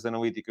crónicas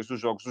analíticas dos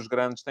jogos dos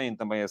grandes, têm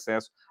também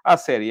acesso à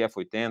série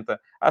F80,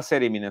 à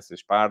série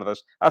Eminências Pardas,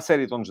 à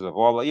série Donos da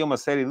Bola e a uma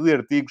série de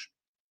artigos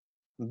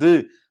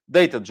de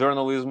Data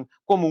Journalism,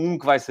 como um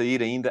que vai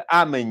sair ainda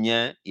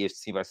amanhã, e este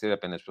sim vai ser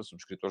apenas para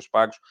subscritores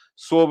pagos,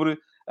 sobre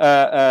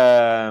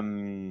a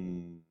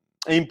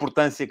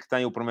importância que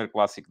tem o primeiro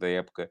clássico da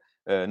época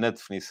na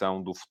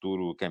definição do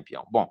futuro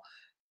campeão. Bom,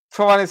 por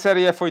falar em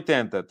série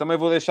F80, também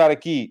vou deixar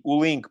aqui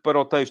o link para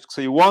o texto que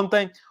saiu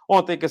ontem.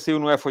 Ontem que saiu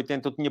no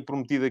F80, eu tinha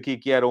prometido aqui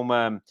que era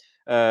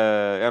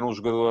era um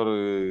jogador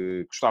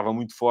que estava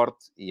muito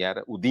forte, e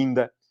era o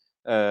Dinda.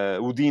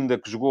 O Dinda,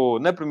 que jogou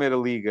na Primeira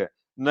Liga,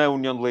 na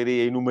União de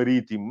Leiria e no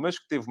Marítimo, mas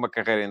que teve uma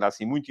carreira ainda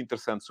assim muito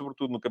interessante,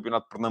 sobretudo no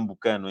Campeonato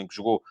Pernambucano, em que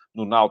jogou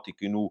no Náutico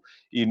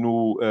e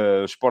no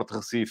Sport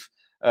Recife,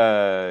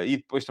 e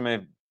depois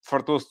também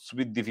fartou-se de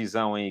subir de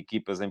divisão em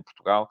equipas em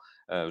Portugal.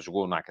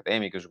 Jogou na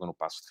Académica, jogou no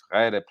Paços de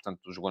Ferreira,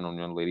 portanto, jogou na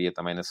União de Leiria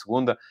também na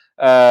segunda.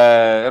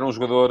 Era um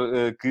jogador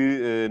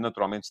que,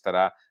 naturalmente,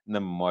 estará na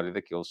memória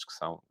daqueles que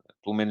são,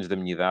 pelo menos da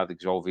minha idade, e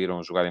que já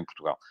ouviram jogar em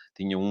Portugal.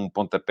 Tinha um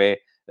pontapé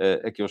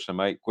a que eu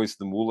chamei coice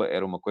de mula.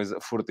 Era uma coisa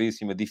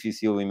fortíssima,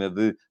 dificílima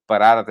de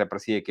parar, até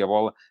parecia que a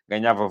bola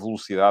ganhava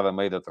velocidade a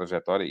meio da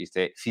trajetória. Isto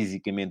é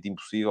fisicamente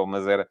impossível,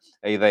 mas era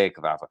a ideia que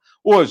dava.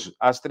 Hoje,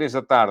 às 3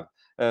 da tarde,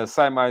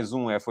 sai mais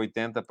um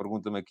F80.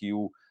 Pergunta-me aqui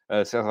o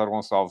César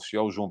Gonçalves se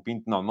é o João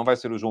Pinto. Não, não vai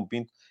ser o João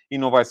Pinto, e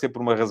não vai ser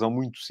por uma razão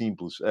muito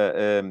simples.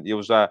 É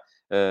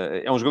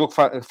um jogador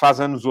que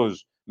faz anos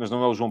hoje, mas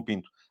não é o João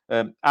Pinto.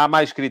 Há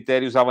mais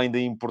critérios, além da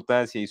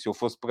importância, e se eu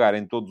fosse pegar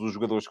em todos os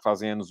jogadores que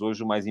fazem anos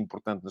hoje, o mais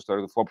importante na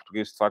história do futebol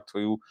português, de facto,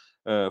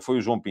 foi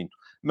o João Pinto.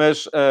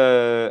 Mas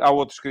há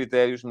outros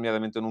critérios,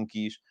 nomeadamente eu não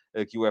quis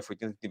que o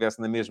F80 tivesse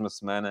na mesma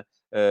semana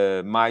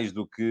mais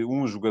do que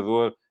um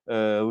jogador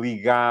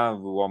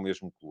ligado ao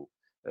mesmo clube.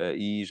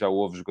 E já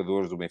houve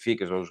jogadores do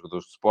Benfica, já houve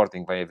jogadores do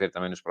Sporting, vai haver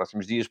também nos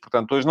próximos dias.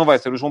 Portanto, hoje não vai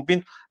ser o João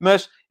Pinto,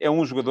 mas é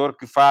um jogador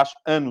que faz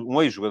anos,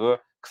 um ex-jogador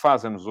que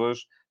faz anos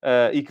hoje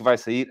e que vai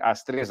sair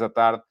às 3 da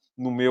tarde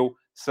no meu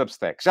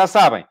Substack. Já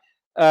sabem,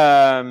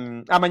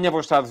 amanhã vou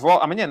estar de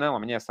volta. Amanhã não,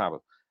 amanhã é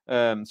sábado.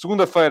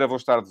 Segunda-feira vou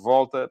estar de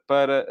volta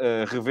para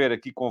rever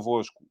aqui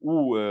convosco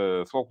o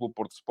Futebol Clube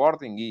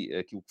Porto-Sporting e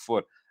aquilo que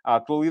for a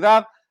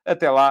atualidade.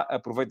 Até lá,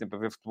 aproveitem para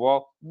ver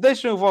futebol.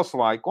 Deixem o vosso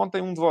like.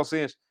 Ontem um de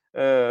vocês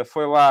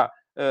foi lá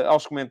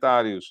aos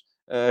comentários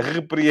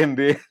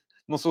repreender,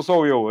 não sou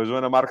só eu, a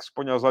Joana Marques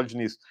põe os olhos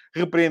nisso,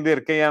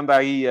 repreender quem anda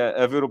aí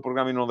a ver o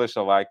programa e não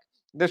deixa like.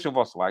 Deixem o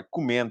vosso like,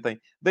 comentem,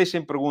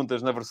 deixem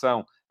perguntas na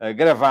versão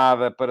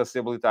gravada para se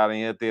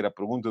habilitarem a ter a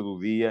pergunta do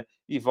dia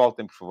e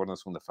voltem, por favor, na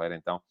segunda-feira,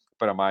 então,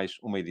 para mais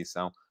uma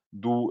edição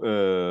do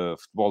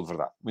Futebol de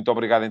Verdade. Muito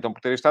obrigado, então,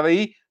 por terem estado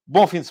aí.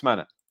 Bom fim de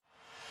semana.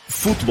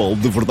 Futebol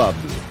de Verdade,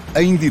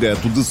 em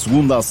direto de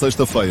segunda a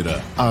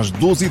sexta-feira, às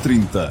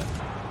 12h30.